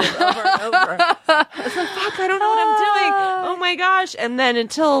 this move over and over. I was like, fuck, I don't know what I'm doing. Oh my gosh. And then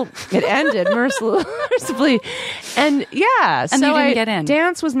until it ended mercifully. And yeah. And so you didn't get in.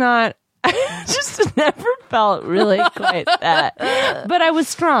 Dance was not, I just never felt really quite that. But I was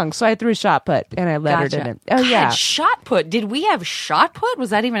strong, so I threw shot put and I lettered in it. Oh, yeah. God, shot put. Did we have shot put? Was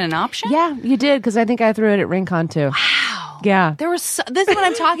that even an option? Yeah, you did, because I think I threw it at Rincon too. Wow. Yeah. This is what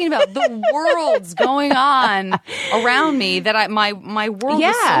I'm talking about. The world's going on around me that my world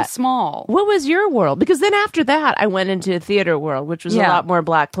is so small. What was your world? Because then after that, I went into the theater world, which was a lot more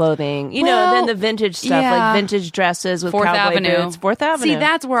black clothing. You know, and then the vintage stuff, like vintage dresses with cowboy boots. Fourth Avenue. See,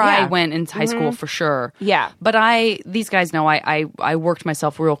 that's where I went in high school for sure. Yeah. But these guys know I worked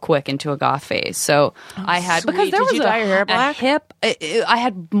myself real quick into a goth phase. So I had, sweet. because there Did was you dye your hair black? I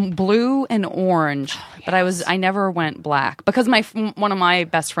had blue and orange, but I never went black because one of my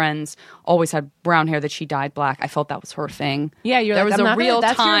best friends always had brown hair that she dyed black. I felt that was her thing. Yeah, there was a real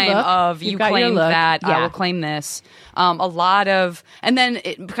time of you claim that, I will claim this. And then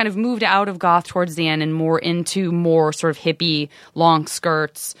it kind of moved out of goth towards the end and more into more sort of hippie long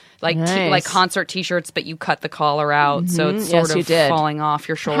skirts, like concert T-shirts, but you cut the collar out, so it's sort of falling off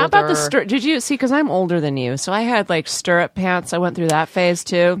your shoulder. How about the stirrup? Did you see? Because I'm older than you, so I had like stirrup pants. I went through that phase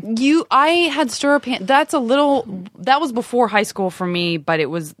too. I had stirrup pants. That was before high school for me, but it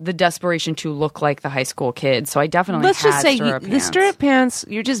was the desperation to look like the high school kid. So I definitely Let's just say stirrup pants. The stirrup pants,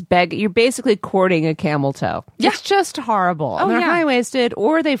 you're basically courting a camel toe. Yeah. It's just horrible. Oh, they're high-waisted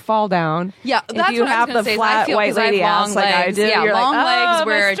or they fall down. Yeah, that's if you what have I was the say. flat white lady ass like I do. Yeah, you're long like, legs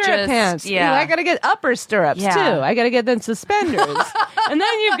where my it stirrup just pants. Yeah, I gotta get upper stirrups too. I gotta get them suspenders, and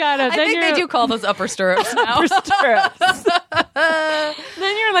then you've got to. I think they do call those upper stirrups now. Upper stirrups.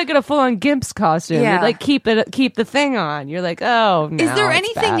 Then you're like in a full-on Gimp's costume. Yeah. You like keep the thing on. You're like, oh no. Is there it's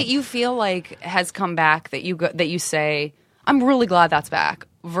anything bad. that you feel like has come back that you say, I'm really glad that's back,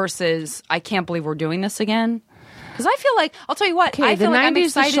 versus I can't believe we're doing this again? Because I feel like, I'll tell you what, I feel like I'm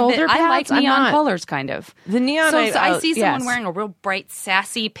excited that I like neon colors, kind of. The neon. So I see someone wearing a real bright,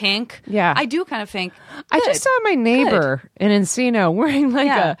 sassy pink. Yeah. I do kind of think, I just saw my neighbor in Encino wearing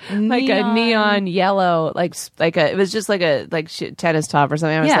a neon yellow, it was just like a tennis top or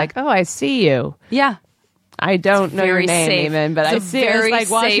something. I was like, oh, I see you. Yeah. I don't know your name safe. Even, but I see it. It's like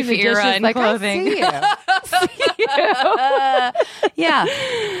washing the dishes, like, clothing. I see you. Yeah,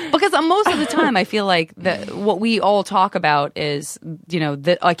 because most of the time I feel like what we all talk about is,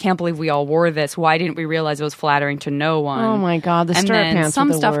 that I can't believe we all wore this. Why didn't we realize it was flattering to no one? Oh my God, the stirrup pants. And then some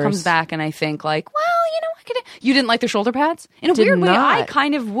are the stuff worst. comes back, and I think like, well, you didn't like the shoulder pads? In a weird way, I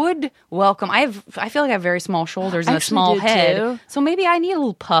kind of would welcome. I feel like I have very small shoulders and a small head, too. So maybe I need a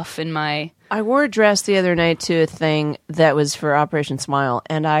little puff in my. I wore a dress the other night to a thing that was for Operation Smile,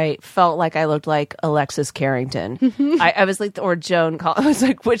 and I felt like I looked like Alexis Carrington. I was like, or Joan. I was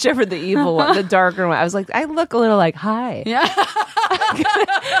like, whichever the evil one, the darker one. I was like, I look a little like, hi. Yeah.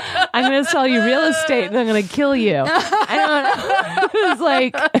 I'm going to sell you real estate and I'm going to kill you. I don't know.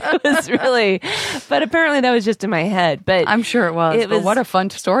 It was really, but apparently that was just in my head. But I'm sure it was. But what a fun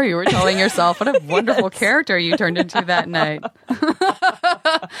story you were telling yourself. What a wonderful character you turned into that night.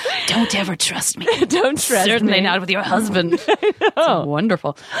 Don't ever trust me. Don't trust Certainly me. not with your husband. It's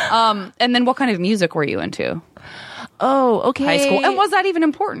wonderful. And then what kind of music were you into? Oh, okay. High school. And was that even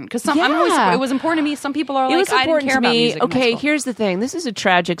important? Because it was important to me. Some people are like, I didn't care about music. Okay, here's the thing. This is a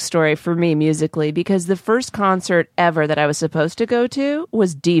tragic story for me musically because the first concert ever that I was supposed to go to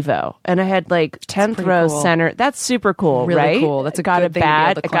was Devo. And I had like 10th row center. That's super cool, really right? Cool. That's a got good thing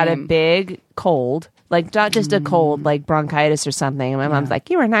I to got a big cold. Like not just a cold, like bronchitis or something. And my mom's like,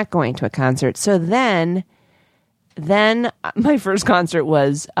 you are not going to a concert. So then my first concert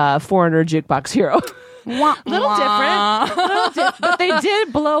was Foreigner Jukebox Hero. Little different, but they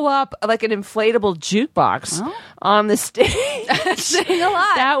did blow up like an inflatable jukebox on the stage. Saying a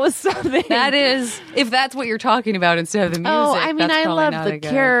lot. That was something. That is, if that's what you're talking about instead of the music. Oh, I mean, I loved The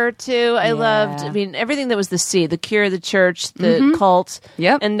Cure too. I loved, everything that was The Cure, The Church, The Cult.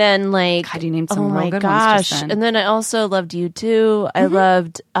 Yep. And then like, God, you named some oh real my good gosh. ones just then. And then I also loved U2. I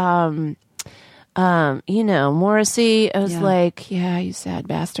loved, Morrissey. I was like, yeah, you sad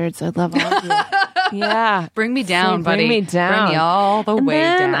bastards. I love all of you. Yeah. Bring me down, buddy. Bring me down. Bring me all the way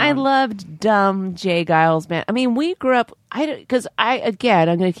down. I loved dumb Jay Giles, man. I mean, we grew up, I'm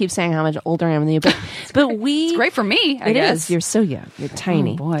going to keep saying how much older I am than you, but we. It's great for me, I guess. You're so young. You're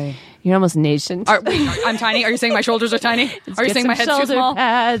tiny. Oh, boy. You're almost nascent. I'm tiny. Are you saying my shoulders are tiny? Are you saying my head's too small?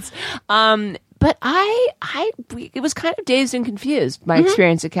 Pads. But it was kind of dazed and confused, my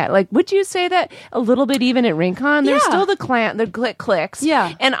experience at Cat. Like, would you say that a little bit even at Rincon? There's still the clicks.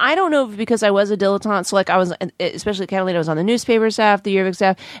 Yeah. And I don't know if because I was a dilettante, so like I was, especially at Catalina, I was on the newspaper staff, the yearbook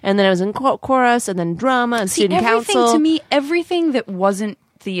staff, and then I was in chorus, and then drama, and student council. To me, everything that wasn't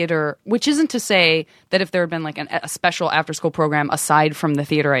theater, which isn't to say that if there had been like a special after school program aside from the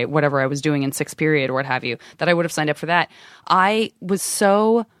theater, whatever I was doing in sixth period or what have you, that I would have signed up for that. I was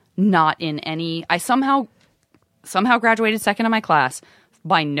so not in any. I somehow graduated second in my class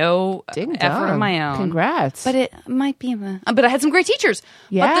by no effort of my own. Congrats! But it might be. But I had some great teachers.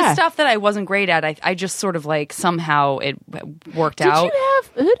 Yeah. But the stuff that I wasn't great at, I just sort of like somehow it worked out.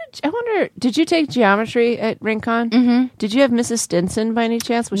 Did you take geometry at Rincon? Mm-hmm. Did you have Mrs. Stinson by any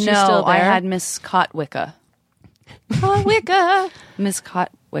chance? Was she still there? I had Miss Cotwicka. Miss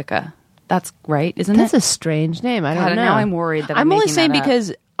Cotwicka. That's right, isn't it? That's a strange name. I don't know. Now I'm worried that I'm only saying that up.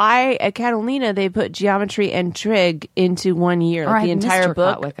 because at Catalina they put geometry and trig into 1 year, like the entire Mr.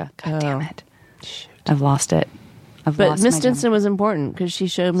 book. Cotwicka. God damn it! Shoot. I've lost it. But Miss Stinson was important because she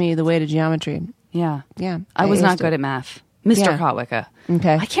showed me the way to geometry. Yeah. I was not good at math. Mr. Cotwicka.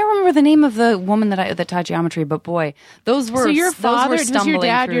 Okay. I can't remember the name of the woman that taught geometry, but boy, those were. So your father was your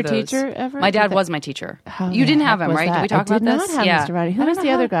dad your those. teacher ever? My dad was my teacher. You didn't have him, right? That? Did we talk about this? I did not have Mr. Roddy. Who was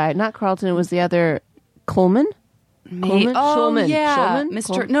the other guy? Not Carlton. It was the other Coleman. Coleman? Oh, Schulman. yeah. Schulman?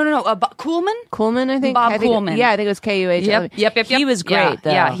 Mr. No. Coolman? Coolman, I think. Bob Coolman. Yeah, I think it was K-U-H. Yep. He was great,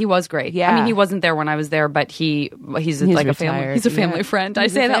 though. Yeah, he was great. Yeah. I mean, he wasn't there when I was there, but he's like retired. He's a family friend. I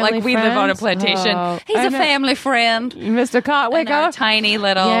say that like we live on a plantation. He's a family friend. Mr. Cotwicka. Tiny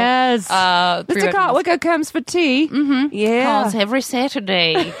little. Yes. Mr. Cotwicka comes for tea. Mm-hmm. Yeah. Calls every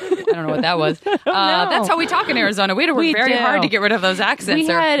Saturday. I don't know what that was. That's how we talk in Arizona. We had to work very hard to get rid of those accents. We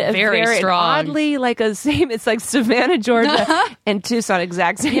had They're very strong. Oddly, like it's like Savannah, Georgia, and Tucson,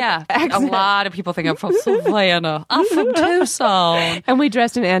 exact same accent. A lot of people think I'm from Savannah. I'm from Tucson. And we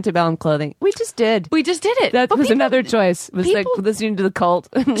dressed in antebellum clothing. We just did. it. That was another choice. It was like listening to the Cult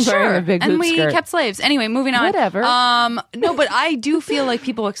and wearing a big and hoop we skirt. kept slaves. Anyway, moving on. Whatever. No, but I do feel like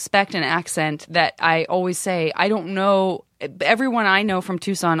people expect an accent that I always say, I don't know. Everyone I know from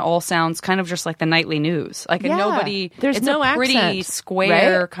Tucson all sounds kind of just like the nightly news. Like nobody. There's it's no a pretty accent,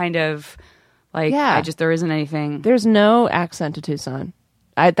 square right? kind of. Like there isn't anything. There's no accent to Tucson.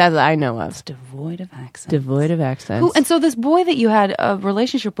 That I know of. It's devoid of accents. Devoid of accents. And so this boy that you had a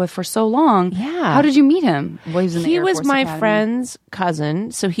relationship with for so long, how did you meet him? Well, he was my friend's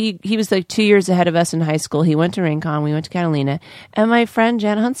cousin. So he was like 2 years ahead of us in high school. He went to Rincon. We went to Catalina. And my friend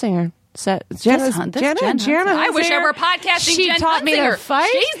Jen Hunsinger. Jenna. I wish I were podcasting. She Jen taught me to fight.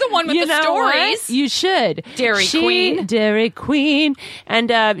 She's the one with the stories. What? You should. Dairy Queen,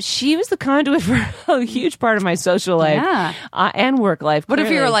 and she was the conduit for a huge part of my social life and work life. What if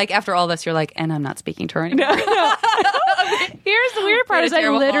you were like, after all this, you're like, and I'm not speaking to her anymore? No. Here's the weird part: is I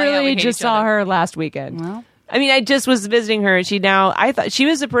literally just saw her last weekend. Well. I mean, I just was visiting her, and I thought she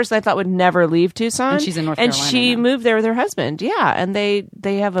was the person I thought would never leave Tucson. And she's in North Carolina. And she now. moved there with her husband. Yeah. And they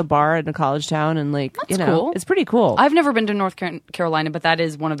have a bar in a college town, and That's cool. It's pretty cool. I've never been to North Carolina, but that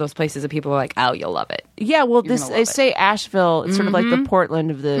is one of those places that people are like, oh, you'll love it. Yeah. Well, they say Asheville, it's sort of like the Portland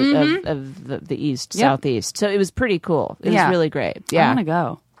of the East, Southeast. So it was pretty cool. It was really great. Yeah. I want to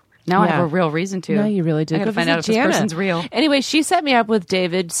go. Now I have a real reason to. No, you really do. I got to find out if this person's real. Anyway, she set me up with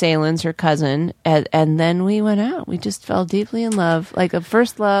David Salins, her cousin, and then we went out. We just fell deeply in love. Like a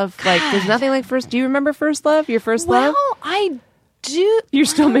first love. Like there's nothing like first. Do you remember first love? Your first love? Well, I do. You're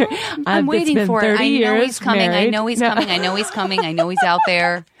still married. I'm waiting for it. I know he's coming. Married. I know he's coming. I know he's coming. I know he's out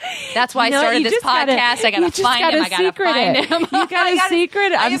there. That's why I started this podcast. I got to find him. I got to find him. You got a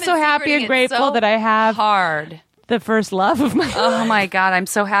secret. I'm so happy and grateful that I have hard. The first love of my life. Oh my God, I'm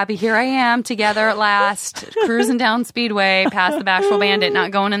so happy. Here I am together at last, cruising down Speedway past the Bashful Bandit,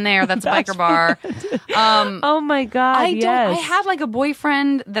 not going in there. That's a biker bar. Oh my God, I have like a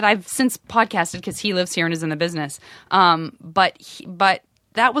boyfriend that I've since podcasted because he lives here and is in the business. But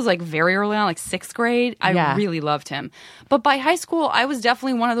that was like very early on, like 6th grade. I really loved him. But by high school, I was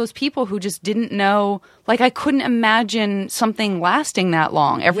definitely one of those people who just didn't know, like I couldn't imagine something lasting that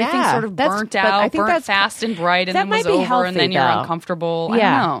long. Everything sort of burnt out, burnt fast and bright, and then was over, healthy, and then you're uncomfortable.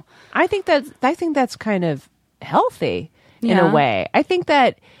 Yeah. I don't know. I think that's kind of healthy in a way. I think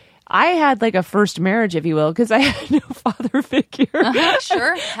that I had like a first marriage, if you will, because I had no father figure.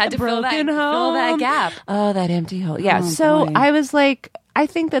 Sure. Had to fill that gap. Oh, that empty hole. Yeah. So boy. I was like, I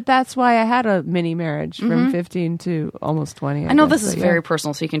think that's why I had a mini marriage from 15 to almost 20. I know this is very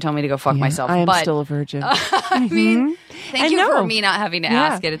personal, so you can tell me to go fuck myself. I am still a virgin. I mean, thank you for me not having to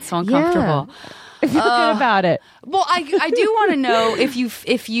ask it. It's so uncomfortable. I feel good about it. Well, I do want to know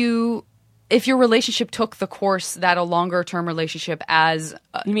if your relationship took the course that a longer term relationship as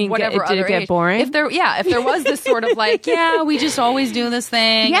you mean whatever did it get boring? If there was this sort of like we just always do this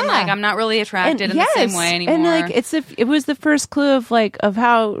thing and like I'm not really attracted in the same way anymore. And like it was the first clue of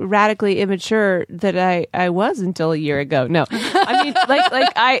how radically immature that I was until a year ago. No, I mean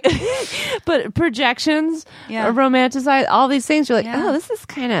but projections, romanticize all these things. You're like, oh, this is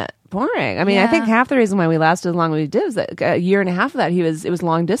kind of boring. I mean, I think half the reason why we lasted as long as we did is that a year and a half of that it was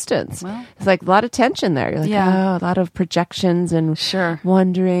long distance. Well, it's like a lot of tension there. You're like, a lot of projections and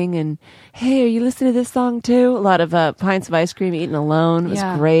wondering and hey, are you listening to this song too? A lot of pints of ice cream eaten alone. It was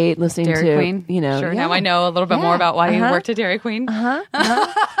great listening Dairy to Queen. Sure. Now I know a little bit more about why you worked at Dairy Queen.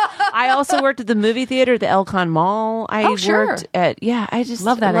 I also worked at the movie theater, the Elcon Mall. I worked at I just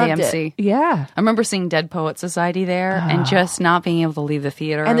love that AMC. It. Yeah, I remember seeing Dead Poet Society there and just not being able to leave the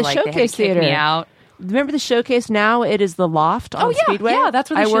theater. And the like, Showcase they had to kick Theater. Me out. Remember the Showcase? Now it is the Loft on Speedway. Yeah, that's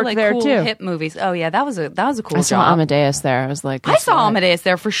where they show like there cool too. hip movies. Oh yeah, that was a cool I saw Amadeus there. I was like, I saw Amadeus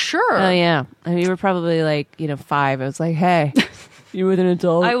there for sure. Oh yeah, I mean, you were probably like 5. I was like, hey, you with an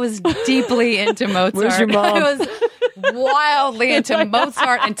adult? I was deeply into Mozart. Where's your mom? I was wildly into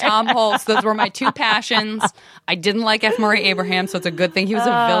Mozart and Tom Hulce. Those were my two passions. I didn't like F. Murray Abraham, so it's a good thing he was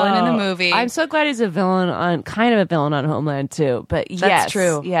a villain in the movie. I'm so glad he's kind of a villain on Homeland too. But that's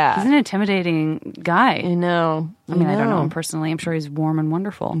true. Yeah, he's an intimidating guy. I know. I mean, I don't know him personally. I'm sure he's warm and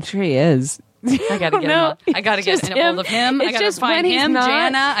wonderful. I'm sure he is. I gotta get him. I gotta get a hold of him. I gotta find him,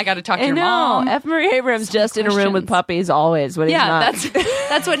 Jana. I gotta talk to your mom. F. Murray Abraham's just in a room with puppies always. When he's not.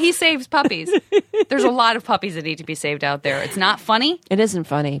 That's what he saves puppies. There's a lot of puppies that need to be saved out there. It's not funny. It isn't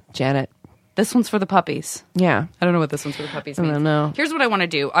funny, Janet. This one's for the puppies. Yeah. I don't know what this one's for the puppies means. I don't know. Here's what I want to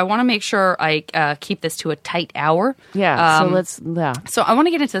do. I want to make sure I keep this to a tight hour. Yeah. So I want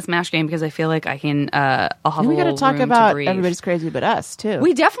to get into this MASH game because I feel like I can. I'll have. We got to talk about Everybody's Crazy But Us too.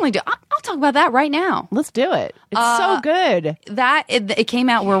 We definitely do. I'll talk about that right now. Let's do it. It's so good. It came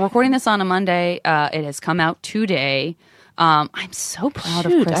out. We're recording this on a Monday. It has come out today. I'm so proud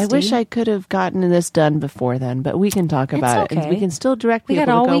of Christy. I wish I could have gotten this done before then, but we can talk about it. And we can still direct people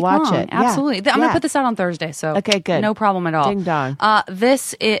to go watch it. Absolutely. I'm going to put this out on Thursday, so okay, good. No problem at all. Ding dong.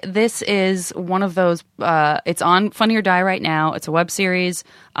 This is one of those. It's on Funny or Die right now. It's a web series.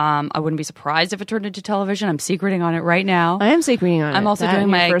 I wouldn't be surprised if it turned into television. I'm secreting on it right now. I am secreting on it. I'm also doing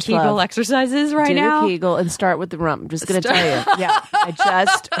my Kegel exercises right now. Do the Kegel and start with the rump. I'm just going to tell you. Yeah, I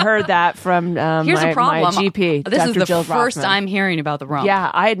just heard that from Here's my a problem. My GP. This Dr. is the Jill first Rothman. I'm hearing about the rump.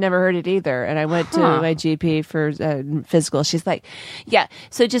 Yeah, I had never heard it either, and I went to my GP for physical. She's like, "Yeah,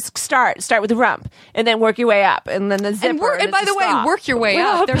 so just start with the rump, and then work your way up, and then the zipper." And by the way, work your way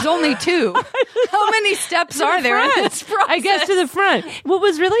up. There's only 2. How many steps are there in this process? I guess to the front. What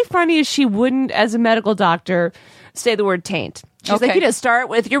was really funny is she wouldn't, as a medical doctor, say the word taint. She's like, start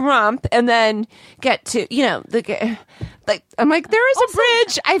with your rump and then get to, I'm like, there is a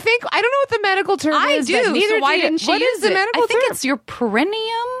bridge. I don't know what the medical term is. I do. Neither so why didn't she use the medical term? I think term? it's your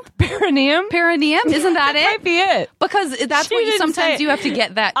perineum. Perineum? Isn't that it? Might be it. Because that's what sometimes you have to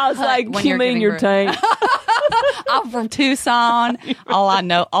get that. I was like, when you mean your taint? I'm from Tucson. All I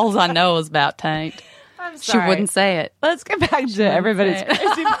know is about taint. I'm sorry. She wouldn't say it. Let's get back to everybody's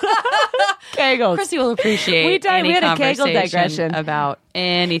crazy kegels. Chrissy will appreciate we had a kegel digression about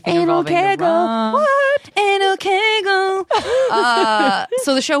anything anal involving kegel. the rump. What? Anal kegel.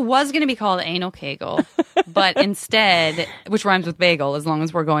 So the show was going to be called Anal Kegel, but instead, which rhymes with bagel, as long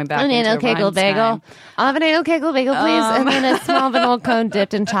as we're going back An into anal kegel bagel. time. I'll have an anal kegel bagel, please, and then a small vanilla cone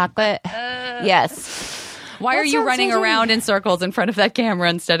dipped in chocolate. Yes. Why are you running around in circles in front of that camera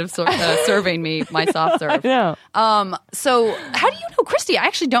instead of serving me my soft serve? I know. So how do you know Christy? I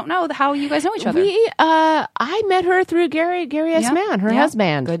actually don't know how you guys know each other. I met her through Gary-esque Man, her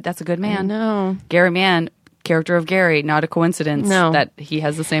husband. Good, that's a good man. No, Gary Mann, character of Gary. Not a coincidence that he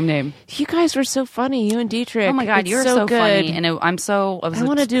has the same name. You guys were so funny, you and Dietrich. Oh my God, you're so good. funny, and I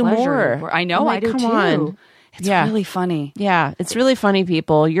want to do more. I know, I do too. On. It's really funny. Yeah, it's really funny,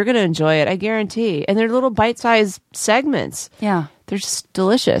 people. You're going to enjoy it, I guarantee. And they're little bite-sized segments. Yeah. They're just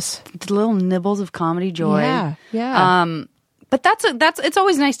delicious. It's little nibbles of comedy joy. Yeah. But it's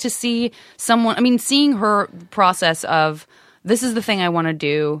always nice to see someone, seeing her process of, this is the thing I want to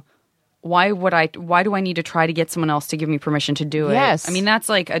do. Why do I need to try to get someone else to give me permission to do it? Yes.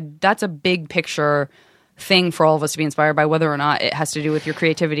 That's a big picture thing for all of us to be inspired by, whether or not it has to do with your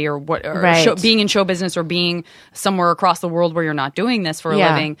creativity or being in show business or being somewhere across the world where you're not doing this for a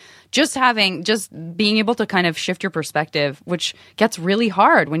living. Just being able to kind of shift your perspective, which gets really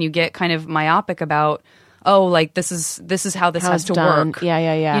hard when you get kind of myopic about, this is how this has to work. Yeah.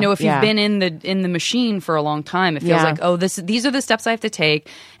 If you've been in the machine for a long time, it feels like, these are the steps I have to take.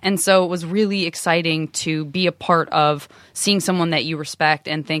 And so it was really exciting to be a part of seeing someone that you respect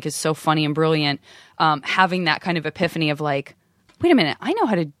and think is so funny and brilliant, having that kind of epiphany of like, wait a minute, I know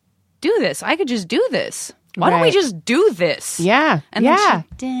how to do this. I could just do this. Why don't we just do this? Yeah. And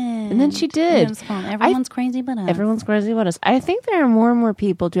then she did. Everyone's crazy but us. Everyone's crazy but us. I think there are more and more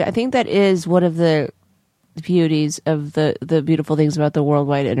people do. I think that is one of the beauties of the beautiful things about the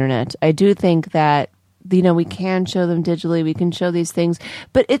worldwide internet. I do think that, we can show them digitally, we can show these things,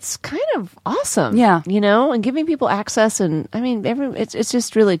 but it's kind of awesome. Yeah. And giving people access, and it's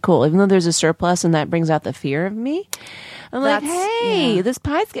just really cool, even though there's a surplus and that brings out the fear of me. I'm like, hey, this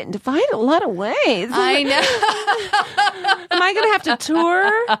pie's getting defined in a lot of ways. I know. Am I going to have to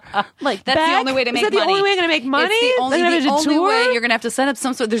tour? That's the only way to make money. Is that the only way I'm going to make money? It's the only way you're going to have to set up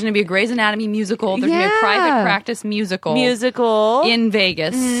some sort. There's going to be a Grey's Anatomy musical. There's going to be a private practice musical in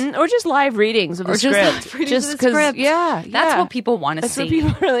Vegas, or just live readings of the script. Just because, that's what people want to see. That's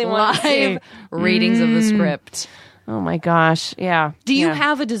what people really want to see. Live readings of the script. Oh my gosh! Yeah. Do you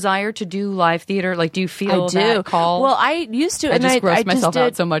have a desire to do live theater? Like, do you feel that call? Well, I used to. I just grossed myself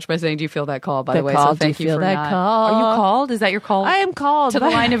out so much by saying, "Do you feel that call?" By the way, call, so thank you for that not. Call? Are you called? Is that your call? I am called to the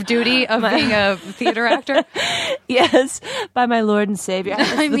line of duty of being a theater actor. Yes, by my Lord and Savior.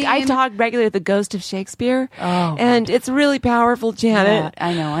 I talk regularly with the ghost of Shakespeare, and it's really powerful, Janet.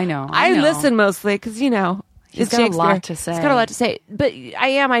 Yeah, I know. I listen mostly because He's got a lot to say. He's got a lot to say. But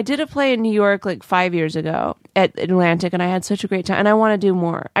I did a play in New York like 5 years ago at Atlantic, and I had such a great time. And I want to do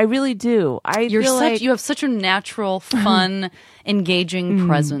more. I really do. You have such a natural, fun, engaging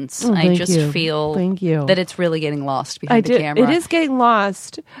presence. I just feel that it's really getting lost behind the camera. It is getting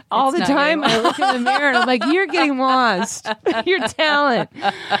lost. All the time I look in the mirror and I'm like, you're getting lost. Your talent.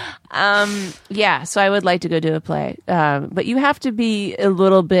 So I would like to go do a play. But you have to be a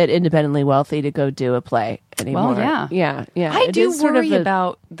little bit independently wealthy to go do a play anymore. Well, yeah. I do worry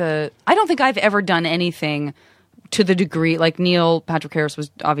about I don't think I've ever done anything to the degree, like Neil Patrick Harris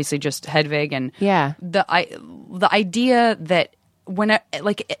was obviously just Hedwig, and the idea that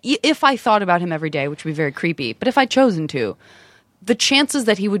if I thought about him every day, which would be very creepy, but if I'd chosen to, the chances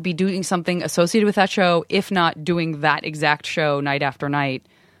that he would be doing something associated with that show, if not doing that exact show night after night,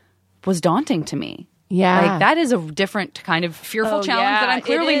 was daunting to me. Yeah. Like, that is a different kind of fearful challenge that I'm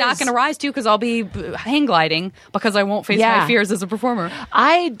clearly not going to rise to, because I'll be hang gliding because I won't face my fears as a performer.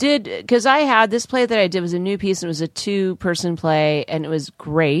 I did, because I had this play that I did was a new piece, and it was a 2-person play, and it was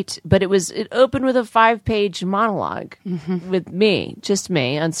great, but it opened with a 5-page monologue with me, just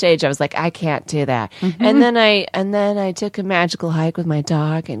me on stage. I was like, I can't do that. And then I took a magical hike with my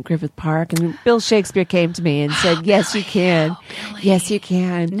dog in Griffith Park, and Bill Shakespeare came to me and said, yes, you can. Yes, you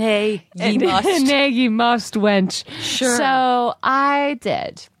can. Nay, ye must. Nay, you must, wench. Sure. So I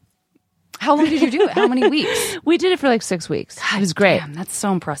did. How long did you do it? How many weeks? We did it for like 6 weeks. God, it was great. Damn, that's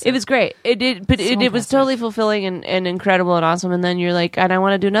so impressive. It was great. It was totally fulfilling and incredible and awesome. And then you're like, and I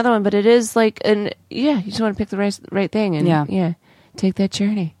want to do another one, but it is like, and you just want to pick the right thing and take that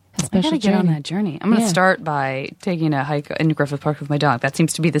journey. I gotta get on that journey. I'm going to start by taking a hike in Griffith Park with my dog. That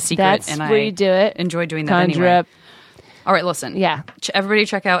seems to be the secret. That's where you do it. Enjoy doing that anyway. Up. All right, listen. Yeah. Everybody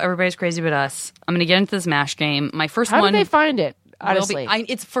check out Everybody's Crazy But Us. I'm going to get into this MASH game. My first How one... do they find it? Honestly.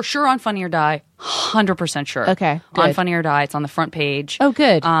 It's for sure on Funny or Die. 100% sure. Okay, good. On Funny or Die. It's on the front page. Oh,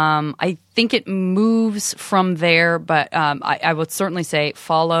 good. I think it moves from there, but I would certainly say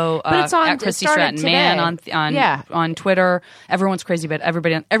follow at Christy Stratton Man on Twitter. Everyone's Crazy But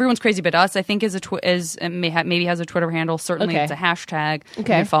Us. I think maybe has a Twitter handle. Certainly, it's a hashtag. Okay. You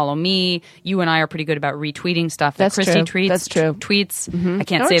can follow me. You and I are pretty good about retweeting stuff that Christy tweets. That's true. Tweets. Mm-hmm. I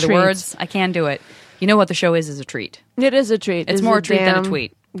can't say the words. I can do it. You know what the show is a treat. It is a treat. It's more a treat than a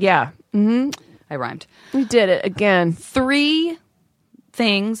tweet. Yeah. Mm-hmm. I rhymed. We did it again. 3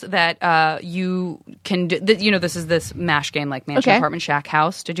 things that you can do. This is this MASH game, like mansion, apartment, shack,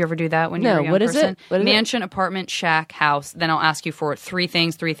 house. Did you ever do that when you were a young person? Is it? What is mansion, apartment, shack, house. Then I'll ask you for 3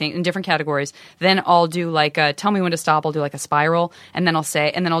 things in different categories. Then I'll do like tell me when to stop. I'll do like a spiral, and then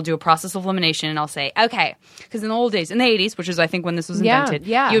I'll do a process of elimination, and I'll say, okay, because in the old days, in the 80s, which is I think when this was invented,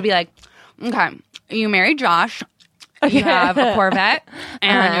 you would be like, okay, you married Josh. You have a Corvette,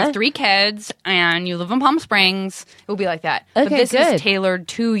 and you have 3 kids, and you live in Palm Springs. It will be like that. Okay, but this good. is tailored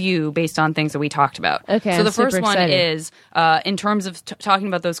to you based on things that we talked about. Okay, so the first one is, in terms of talking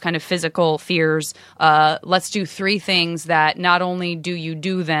about those kind of physical fears, let's do 3 things that not only do you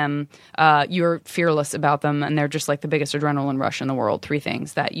do them, you're fearless about them, and they're just like the biggest adrenaline rush in the world. 3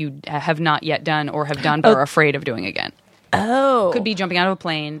 things that you have not yet done or have done but are afraid of doing again. Oh. Could be jumping out of a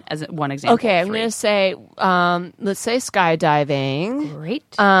plane as one example. Okay, I'm going to say, let's say skydiving. Great.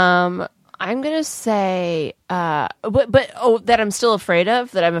 I'm going to say, that I'm still afraid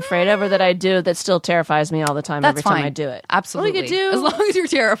of, that I'm afraid of, or that I do that still terrifies me all the time every time I do it. Absolutely. Well, we could do, as long as you're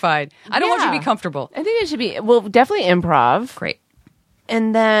terrified. I don't want you to be comfortable. I think it should be, definitely improv. Great.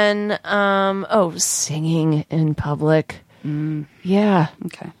 And then, singing in public. Yeah.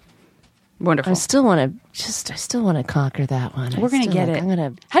 Okay. Wonderful. I still want to conquer that one. We're going to get it.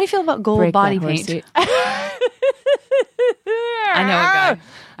 How do you feel about gold body paint? I know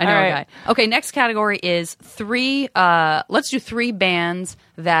a guy. Okay, next category is 3. Let's do 3 bands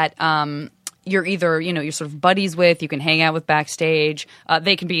that you're either, you're sort of buddies with, you can hang out with backstage.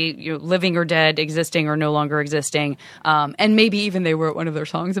 They can be living or dead, existing or no longer existing. And maybe even they wrote one of their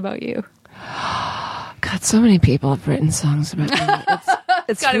songs about you. God, so many people have written songs about me.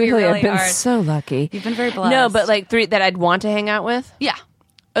 It's really I've been so lucky. You've been very blessed. No, but like 3 that I'd want to hang out with? Yeah.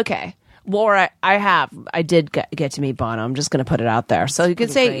 Okay. Well, I did get to meet Bono. I'm just going to put it out there. So you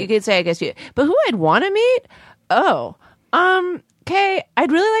could say, I guess but who I'd want to meet? Okay,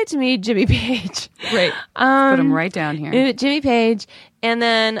 I'd really like to meet Jimmy Page. Great. Put him right down here. Jimmy Page. And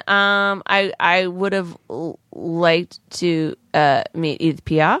then I would have liked to meet Edith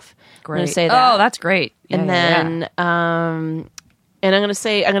Piaf. Great. I'm going to say that. Oh, that's great. And then and I'm going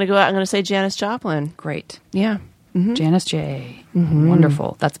to say Janis Joplin. Great. Yeah. Mm-hmm. Janice J. Mm-hmm.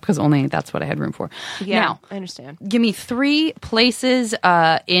 Wonderful. That's because only that's what I had room for. Yeah, now, I understand. Give me 3 places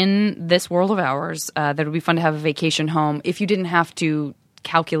in this world of ours that would be fun to have a vacation home if you didn't have to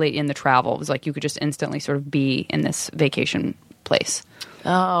calculate in the travel. It was like you could just instantly sort of be in this vacation place.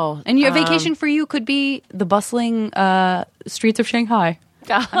 Oh. And your vacation for you could be the bustling streets of Shanghai.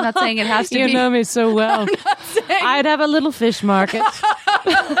 I'm not saying it has to be. You know me so well. I'd have a little fish market.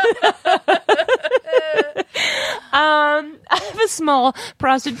 I have a small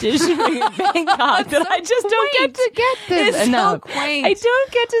prostitution ring in Bangkok that I just don't get to get this enough. So quaint. I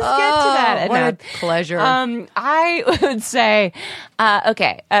don't get to get to that what enough. A pleasure. I would say,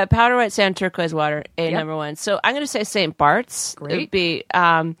 powder white sand, turquoise water, number 1. So I'm going to say St. Bart's. Great. It would be,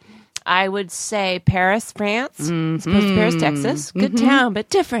 I would say Paris, France. Supposed to Paris, Texas. Good town, but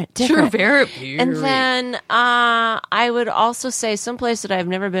different. Sure, very. And then I would also say someplace that I've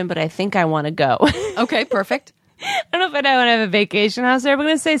never been, but I think I want to go. Okay, perfect. I don't know if I want to have a vacation house there. We're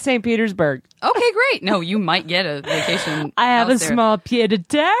going to say St. Petersburg. Okay, great. No, you might get a vacation. I have a there. small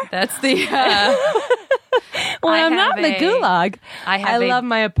pied-à-terre. That's the. Well, I'm not in the gulag. I love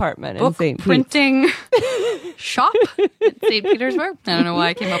my apartment in St. printing shop in St. Petersburg. I don't know why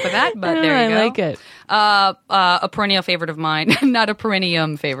I came up with that, but there you go. I like it. A perennial favorite of mine, not a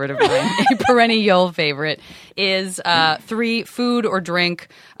perennium favorite of mine, a perennial favorite is 3 food or drink.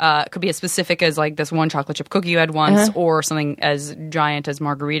 Could be as specific as like this one chocolate chip cookie you had once, or something as giant as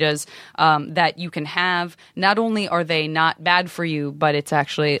margaritas that you can have. Not only are they not bad for you, but it's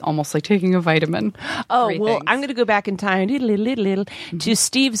actually almost like taking a vitamin. Oh, well, I'm going to go back in time to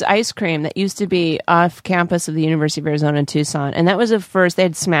Steve's Ice Cream that used to be off campus of the University of Arizona in Tucson. And that was the first, they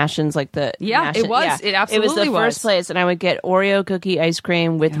had Smash-ins like the... Yeah, it was. Yeah. It absolutely was. It was the first place. And I would get Oreo cookie ice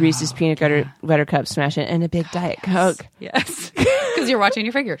cream with Reese's peanut butter cup Smash-in and a big Diet Coke. Yes. Because you're watching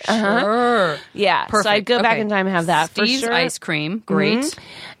your figure. Sure. Yeah. Perfect. So I'd go back in time and have that Steve's for sure. Ice Cream. Great. Mm-hmm.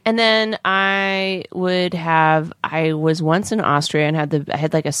 And then I was once in Austria and I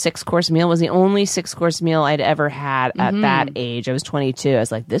had like a 6-course meal. It was the only 6-course meal I'd ever had at that age. I was 22. I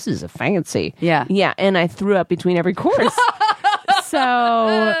was like, this is a fancy. Yeah. Yeah. And I threw up between every course. So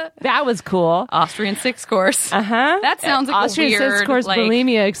that was cool. Austrian 6-course. That sounds like Austrian a weird 6-course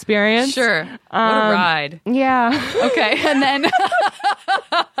bulimia experience. Sure. What a ride. Yeah. Okay. And then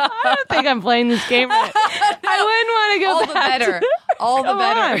I don't think I'm playing this game right. I wouldn't want to go back. All the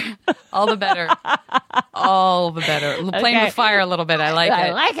better. All the better. All the better. Playing with fire a little bit. I like it.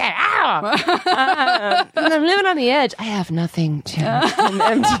 I like it. Ow. I'm living on the edge. I have nothing to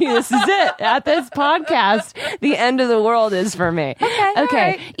empty. This is it. At this podcast, the end of the world is for me.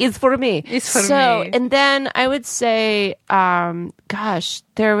 Okay. Right. It's for me. It's for me. And then I would say,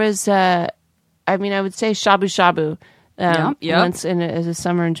 there was, I would say shabu shabu. Once as a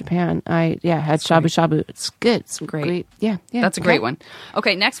summer in Japan, I had shabu shabu. It's good. It's great. Yeah. That's a great one.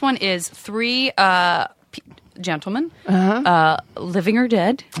 Okay, next one is 3 gentlemen, living or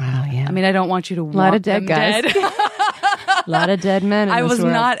dead. Oh yeah. I mean, I don't want you to want a lot of dead guys. A lot of dead men. I was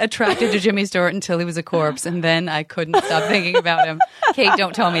not attracted to Jimmy Stewart until he was a corpse, and then I couldn't stop thinking about him. Kate,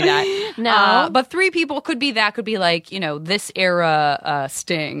 don't tell me that. No, but 3 people could be that. Could be like this era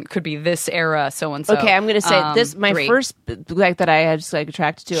Sting. Could be this era so and so. Okay, I'm going to say this. My first that I had just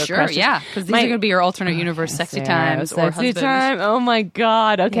attracted to. Sure, yeah, because these are going to be your alternate universe sexy times or husbands. Time. Oh my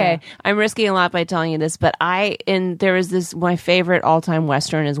god. Okay, I'm risking a lot by telling you this, but there was this. My favorite all-time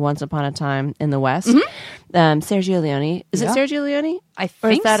Western is Once Upon a Time in the West. Sergio Leone. Is it Sergio Leone? I think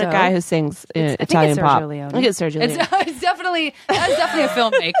Or is that so. a guy who sings Italian pop? Leone. I think it's Sergio Leone. It's definitely a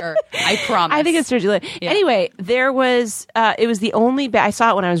filmmaker. I promise. I think it's Sergio Leone. Yeah. Anyway, there was it was the only I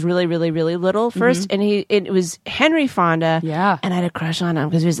saw it when I was really, really, really little first, and it was Henry Fonda. Yeah, and I had a crush on him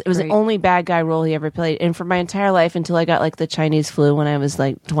because it was the only bad guy role he ever played. And for my entire life until I got the Chinese flu when I was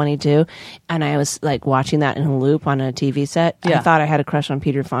 22, and I was watching that in a loop on a TV set. I thought I had a crush on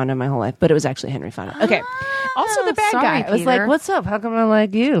Peter Fonda my whole life, but it was actually Henry Fonda. Okay. Also the bad guy. I was like, what's up? How come I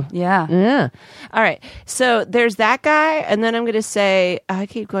like you? Yeah. All right. So there's that guy. And then I'm going to say, I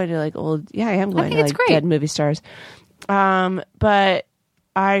keep going to old. Yeah, I am going to dead movie stars. But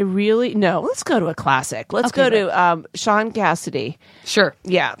I really, let's go to a classic. Let's go to Sean Cassidy. Sure.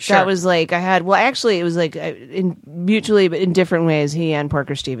 Yeah. Sure. That was actually it was mutually, but in different ways, he and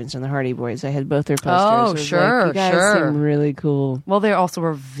Parker Stevenson, the Hardy Boys. I had both their posters. Oh, sure. You guys seem really cool. Well, they also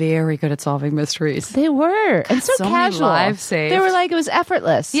were very good at solving mysteries. They were. And so casual. Many lives saved. They were it was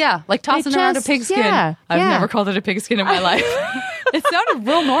effortless. Yeah. Like tossing around a pigskin. Yeah, I've never called it a pigskin in my life. It sounded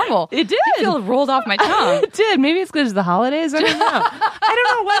real normal. It did. I feel it rolled off my tongue. It did. Maybe it's because of the holidays. I don't know. I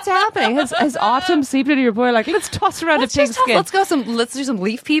don't know what's happening. Has autumn seeped into your boy? Let's toss around a pigskin. Let's do some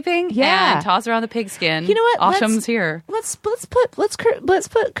leaf peeping. Yeah, and toss around the pigskin. You know what? Autumn's here. Let's put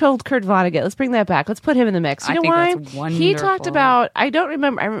cold Kurt Vonnegut. Let's bring that back. Let's put him in the mix. You know why? That's wonderful. He talked about. I don't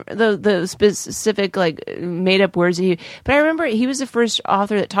remember the specific made up words but I remember he was the first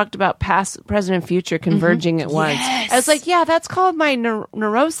author that talked about past, present, and future converging at once. I was like, yeah, that's called my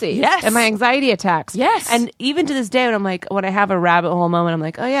neuroses and my anxiety attacks. Yes. And even to this day, when I have a rabbit hole moment, I'm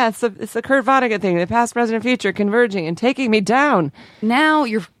like, oh yeah, it's the Kurt Vonnegut thing, the past, present, and future converging and taking me down. Now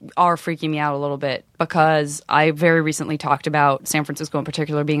you are freaking me out a little bit because I very recently talked about San Francisco in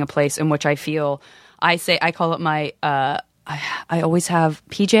particular being a place in which I feel, I call it my, I always have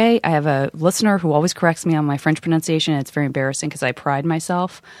PJ. I have a listener who always corrects me on my French pronunciation. It's very embarrassing because I pride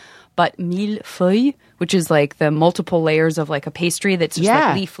myself. But millefeuille, which is the multiple layers of a pastry that's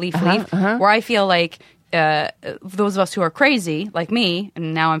just leaf, where I feel those of us who are crazy, like me,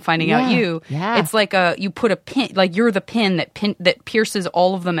 and now I'm finding out you, it's you put a pin, you're the pin that pierces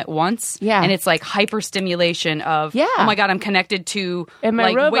all of them at once. Yeah. And it's hyper stimulation of, oh my God, I'm connected to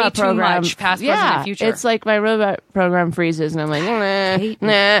my way program, too much past, present, and future. It's my robot program freezes and I'm like,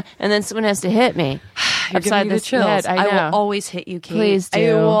 nah. And then someone has to hit me. You're giving me the chills. Head. I know. I will always hit you, Kate. Please do.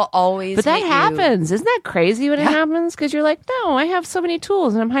 I will always But that hit happens. Isn't that crazy when it happens? Because you're like, no, I have so many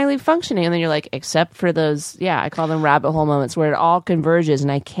tools and I'm highly functioning. And then you're like, except for those, I call them rabbit hole moments where it all converges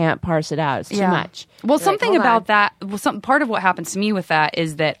and I can't parse it out. It's too much. Well, You're something like, about that, part of what happens to me with that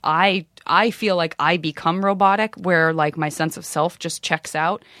is that I feel like I become robotic where like my sense of self just checks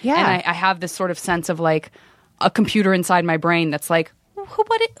out. Yeah. And I have this sort of sense of like a computer inside my brain that's like,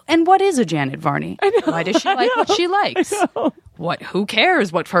 what is a Janet Varney? Why does she like what she likes? Who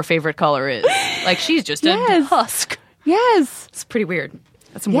cares what her favorite color is? Like she's just a husk. Yes. It's pretty weird.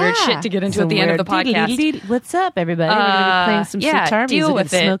 That's some weird shit to get into at the end of the podcast. What's up, everybody? We're going to be playing some sitar deal music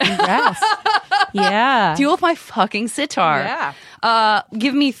with it. smoking grass. Deal with my fucking sitar. Yeah.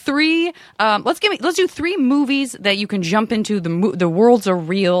 Give me three. Let's do 3 movies that you can jump into. The worlds are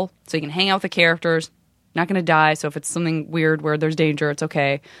real, so you can hang out with the characters. Not going to die. So if it's something weird where there's danger, it's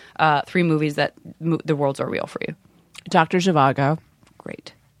okay. 3 movies that the worlds are real for you. Dr. Zhivago.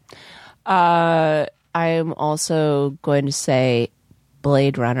 Great. I am also going to say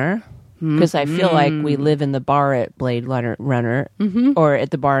Blade Runner. Because I feel like we live in the bar at Blade Runner or at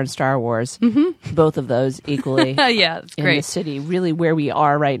the bar in Star Wars. Both of those equally. It's in great. the city, really where we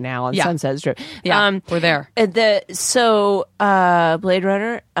are right now on Sunset Strip. Yeah, we're there. Blade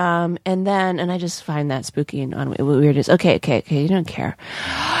Runner, and I just find that spooky and weird. Is okay. You don't care.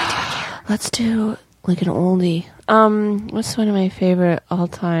 I do care. Let's do like an oldie. What's one of my favorite all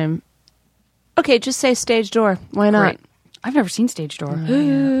time? Okay, just say Stage Door. Why not? Great. I've never seen Stage Door.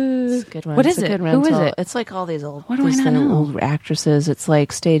 It's a good one. What is it? Who is it? It's like all these old, What do I not know? old actresses. It's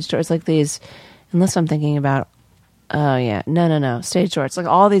like Stage Door. It's like these, unless I'm thinking about, no. Stage Door. It's like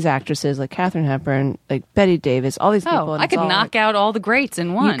all these actresses, like Katharine Hepburn, like Betty Davis, all these people. And I could knock out all the greats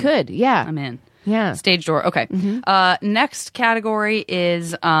in one. You could, yeah. I'm in. Yeah. Stage Door. Okay. Next category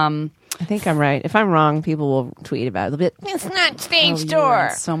is... I think I'm right. If I'm wrong, people will tweet about it. They'll be like, it's not Stage Door. You're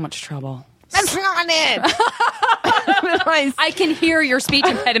in so much trouble. That's not it. I can hear your speech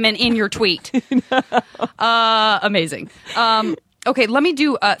impediment in your tweet. Amazing. Okay, let me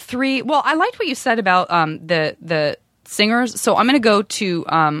do 3. Well, I liked what you said about the singers. So I'm going to go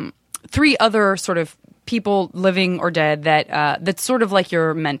to 3 other sort of people, living or dead, that's sort of like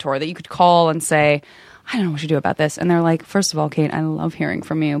your mentor that you could call and say, I don't know what to do about this. And they're like, first of all, Kate, I love hearing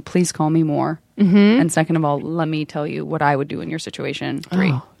from you. Please call me more. And second of all, let me tell you what I would do in your situation.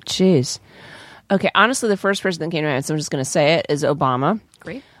 3. Oh, jeez. Okay, honestly, the first person that came to mind, so I'm just going to say it, is Obama.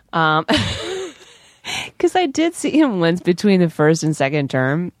 Great. Because I did see him once between the first and second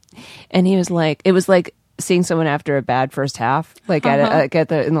term, and he was like, it was like seeing someone after a bad first half, like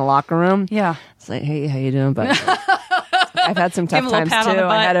in the locker room. Yeah. It's like, hey, how you doing, buddy? I've had some tough times too.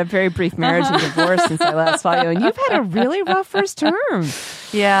 I had a very brief marriage and divorce since I last saw you, and you've had a really rough first term.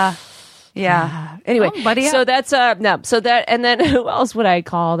 Yeah. Anyway, buddy. So that's So that, and then who else would I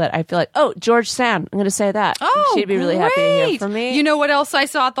call that? I feel like George Sand. I'm going to say that. Oh, she'd be really happy to hear from me. You know what else I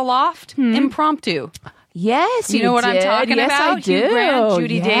saw at the Loft? Impromptu. Yes, you know what I'm talking yes, about? I do. Hugh Grant,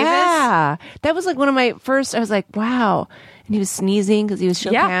 Judy Davis. Yeah, that was like one of my first. I was like, wow. And he was sneezing because he was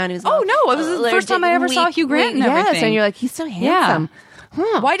Chopin. He was it was the first time I ever saw Hugh Grant and everything. Yes, and you're like, he's so handsome.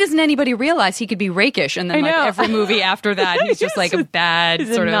 Huh. Why doesn't anybody realize he could be rakish? And then like every movie after that, he's just like a bad,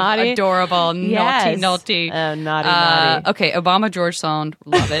 sort of naughty, adorable, naughty. Oh, naughty. Okay, Obama, George Sand,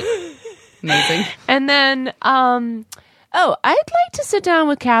 love it. Amazing. And then, I'd like to sit down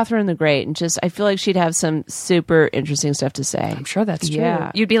with Catherine the Great and I feel like she'd have some super interesting stuff to say. I'm sure that's true.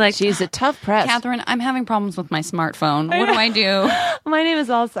 Yeah. You'd be like, she's a tough press. Catherine, I'm having problems with my smartphone. What do I do? My name is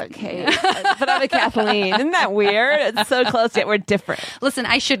also Kate, but I'm a Kathleen. Isn't that weird? It's so close, yet we're different. Listen,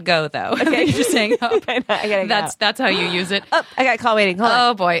 I should go though. Okay, you're just saying, I gotta go. That's how you use it. I got a call waiting. Hold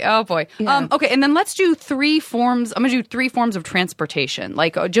on. Oh boy. Yeah. Okay, and then let's do 3 forms. I'm gonna do 3 forms of transportation,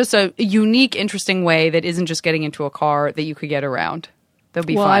 like just a unique, interesting way that isn't just getting into a car that you could get around. That'd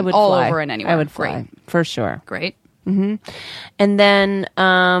be fun. I would all fly. Over and anywhere. I would fly for sure. Great. Mm-hmm. And then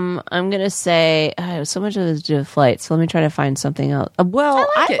I'm gonna say so much of this is to do with flights. So let me try to find something else.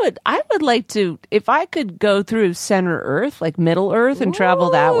 I would like to, if I could go through center Earth, like Middle Earth, and travel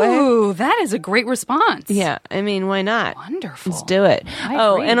that way. Ooh, that is a great response. Yeah, I mean, why not? Wonderful. Let's do it. I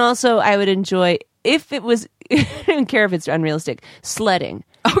agree. And also I would enjoy, if it was, I don't care if it's unrealistic, sledding.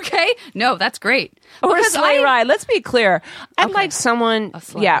 Okay. No, that's great. Or a sleigh ride. Let's be clear. I'd like someone,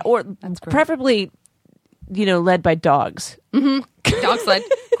 or preferably, led by dogs. Mm-hmm. Dog sled.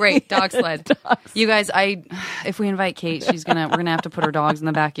 great. Dog sled. You guys, if we invite Kate, we're gonna have to put her dogs in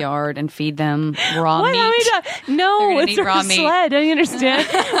the backyard and feed them raw meat. No, it's a raw sled. Don't you understand?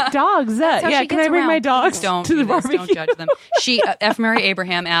 Dogs. Yeah, can I bring my dogs to the barbecue? Don't judge them. F. Mary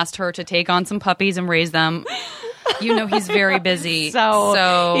Abraham asked her to take on some puppies and raise them. You know he's very busy.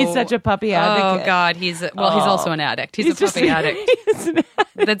 So he's such a puppy advocate. Oh God, he's also an addict. He's a puppy addict.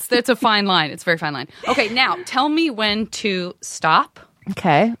 That's a fine line. It's a very fine line. Okay, now tell me when to stop.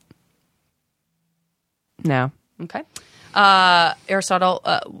 Okay. No. Okay. Aristotle,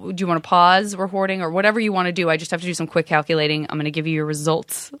 do you want to pause recording or whatever you want to do? I just have to do some quick calculating. I'm going to give you your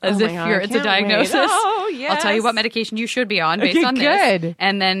results it's a diagnosis. Oh, yes. I'll tell you what medication you should be on based on this. Good.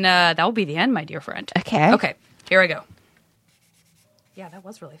 And then that will be the end, my dear friend. Okay. Here I go. Yeah, that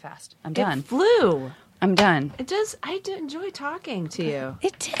was really fast. I'm done. It flew. I'm done. It does. I did enjoy talking to you.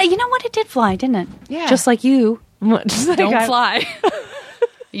 You know what? It did fly, didn't it? Yeah. Just like you. Don't fly.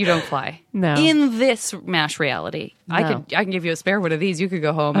 You don't fly. No. In this MASH reality. No. I can give you a spare one of these. You could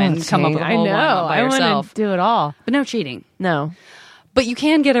go home and come up with a whole one by I yourself. I want to do it all. But no cheating. No. But you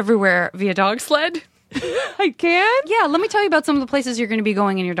can get everywhere via dog sled. I can? Yeah, let me tell you about some of the places you're going to be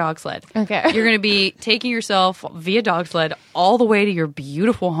going in your dog sled. Okay. You're going to be taking yourself via dog sled all the way to your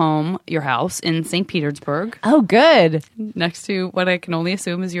beautiful home, your house in St. Petersburg. Oh, good. Next to what I can only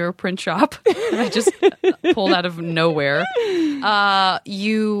assume is your print shop. I just pulled out of nowhere. So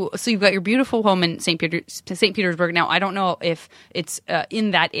you've got your beautiful home in St. Petersburg. Now, I don't know if it's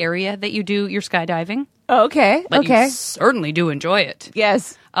in that area that you do your skydiving. Oh, okay. But you certainly do enjoy it.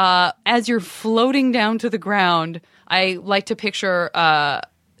 Yes. As you're floating down to the ground, I like to picture Kurt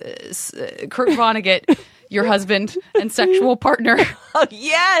Vonnegut, your husband and sexual partner. Oh,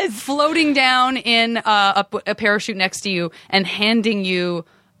 yes. Floating down in a parachute next to you and handing you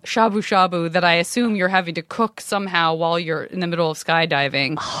shabu shabu that I assume you're having to cook somehow while you're in the middle of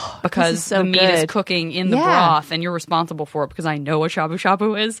skydiving because the meat is cooking in the broth and you're responsible for it because I know what shabu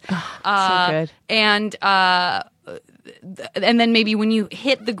shabu is. So good. And then maybe when you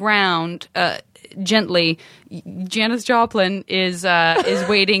hit the ground gently, Janis Joplin is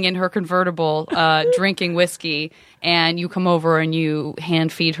waiting in her convertible drinking whiskey, and you come over and you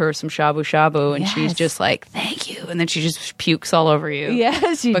hand feed her some shabu shabu, and she's just like, "Thank you," and then she just pukes all over you.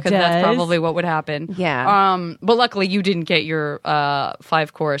 Yes, she because does. That's probably what would happen. Yeah. But luckily you didn't get your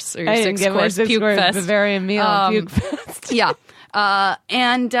 5-course or your 6-course puke fest. Bavarian meal puke fest. Yeah.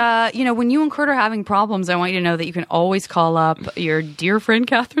 When you and Kurt are having problems, I want you to know that you can always call up your dear friend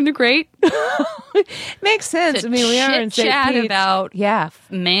Catherine the Great. Makes sense. I mean, we are in St. chat Pete's. about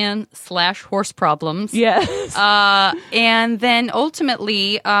man/horse problems. Yes. And then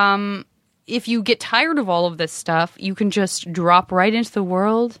ultimately, if you get tired of all of this stuff, you can just drop right into the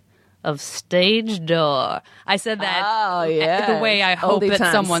world of stage door. I said that the way I hope that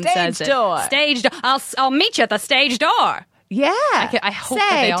someone says it. Stage door. I'll meet you at the stage door. Yeah. I hope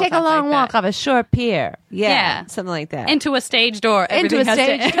that they all take a talk long like walk that. off a short pier. Yeah. Something like that. Into a stage door. Into a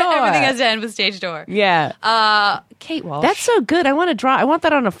stage door. Everything has to end with stage door. Yeah. Kate Walsh. That's so good. I want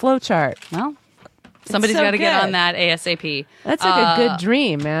that on a flow chart. Well, somebody's got to get on that ASAP. That's like a good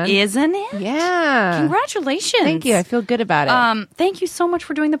dream, man. Isn't it? Yeah. Congratulations. Thank you. I feel good about it. Thank you so much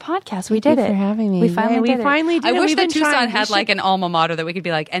for doing the podcast. We did it. Thank you for having me. We finally did it. I wish that Tucson had like an alma mater that we could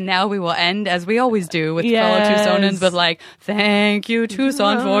be like, and now we will end as we always do with fellow Tucsonans, but like, thank you,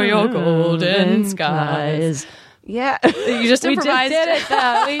 Tucson, for your golden skies. Yeah. You just improvised. We just did it,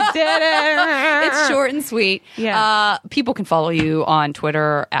 though. We did it. It's short and sweet. Yeah. People can follow you on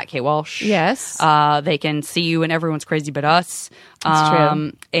Twitter at Kate Walsh. Yes. They can see you and Everyone's Crazy But Us. That's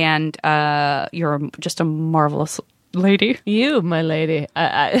true. And you're just a marvelous lady. You, my lady.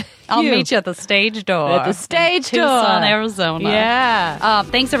 I'll meet you at the stage door. At the stage door. Tucson, Arizona. Yeah.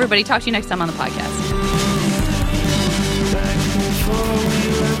 Thanks, everybody. Talk to you next time on the podcast.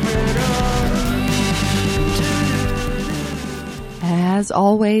 As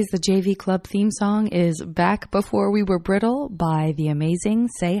always, the JV Club theme song is Back Before We Were Brittle by the amazing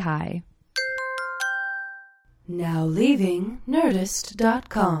Say Hi. Now leaving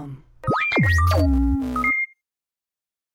Nerdist.com.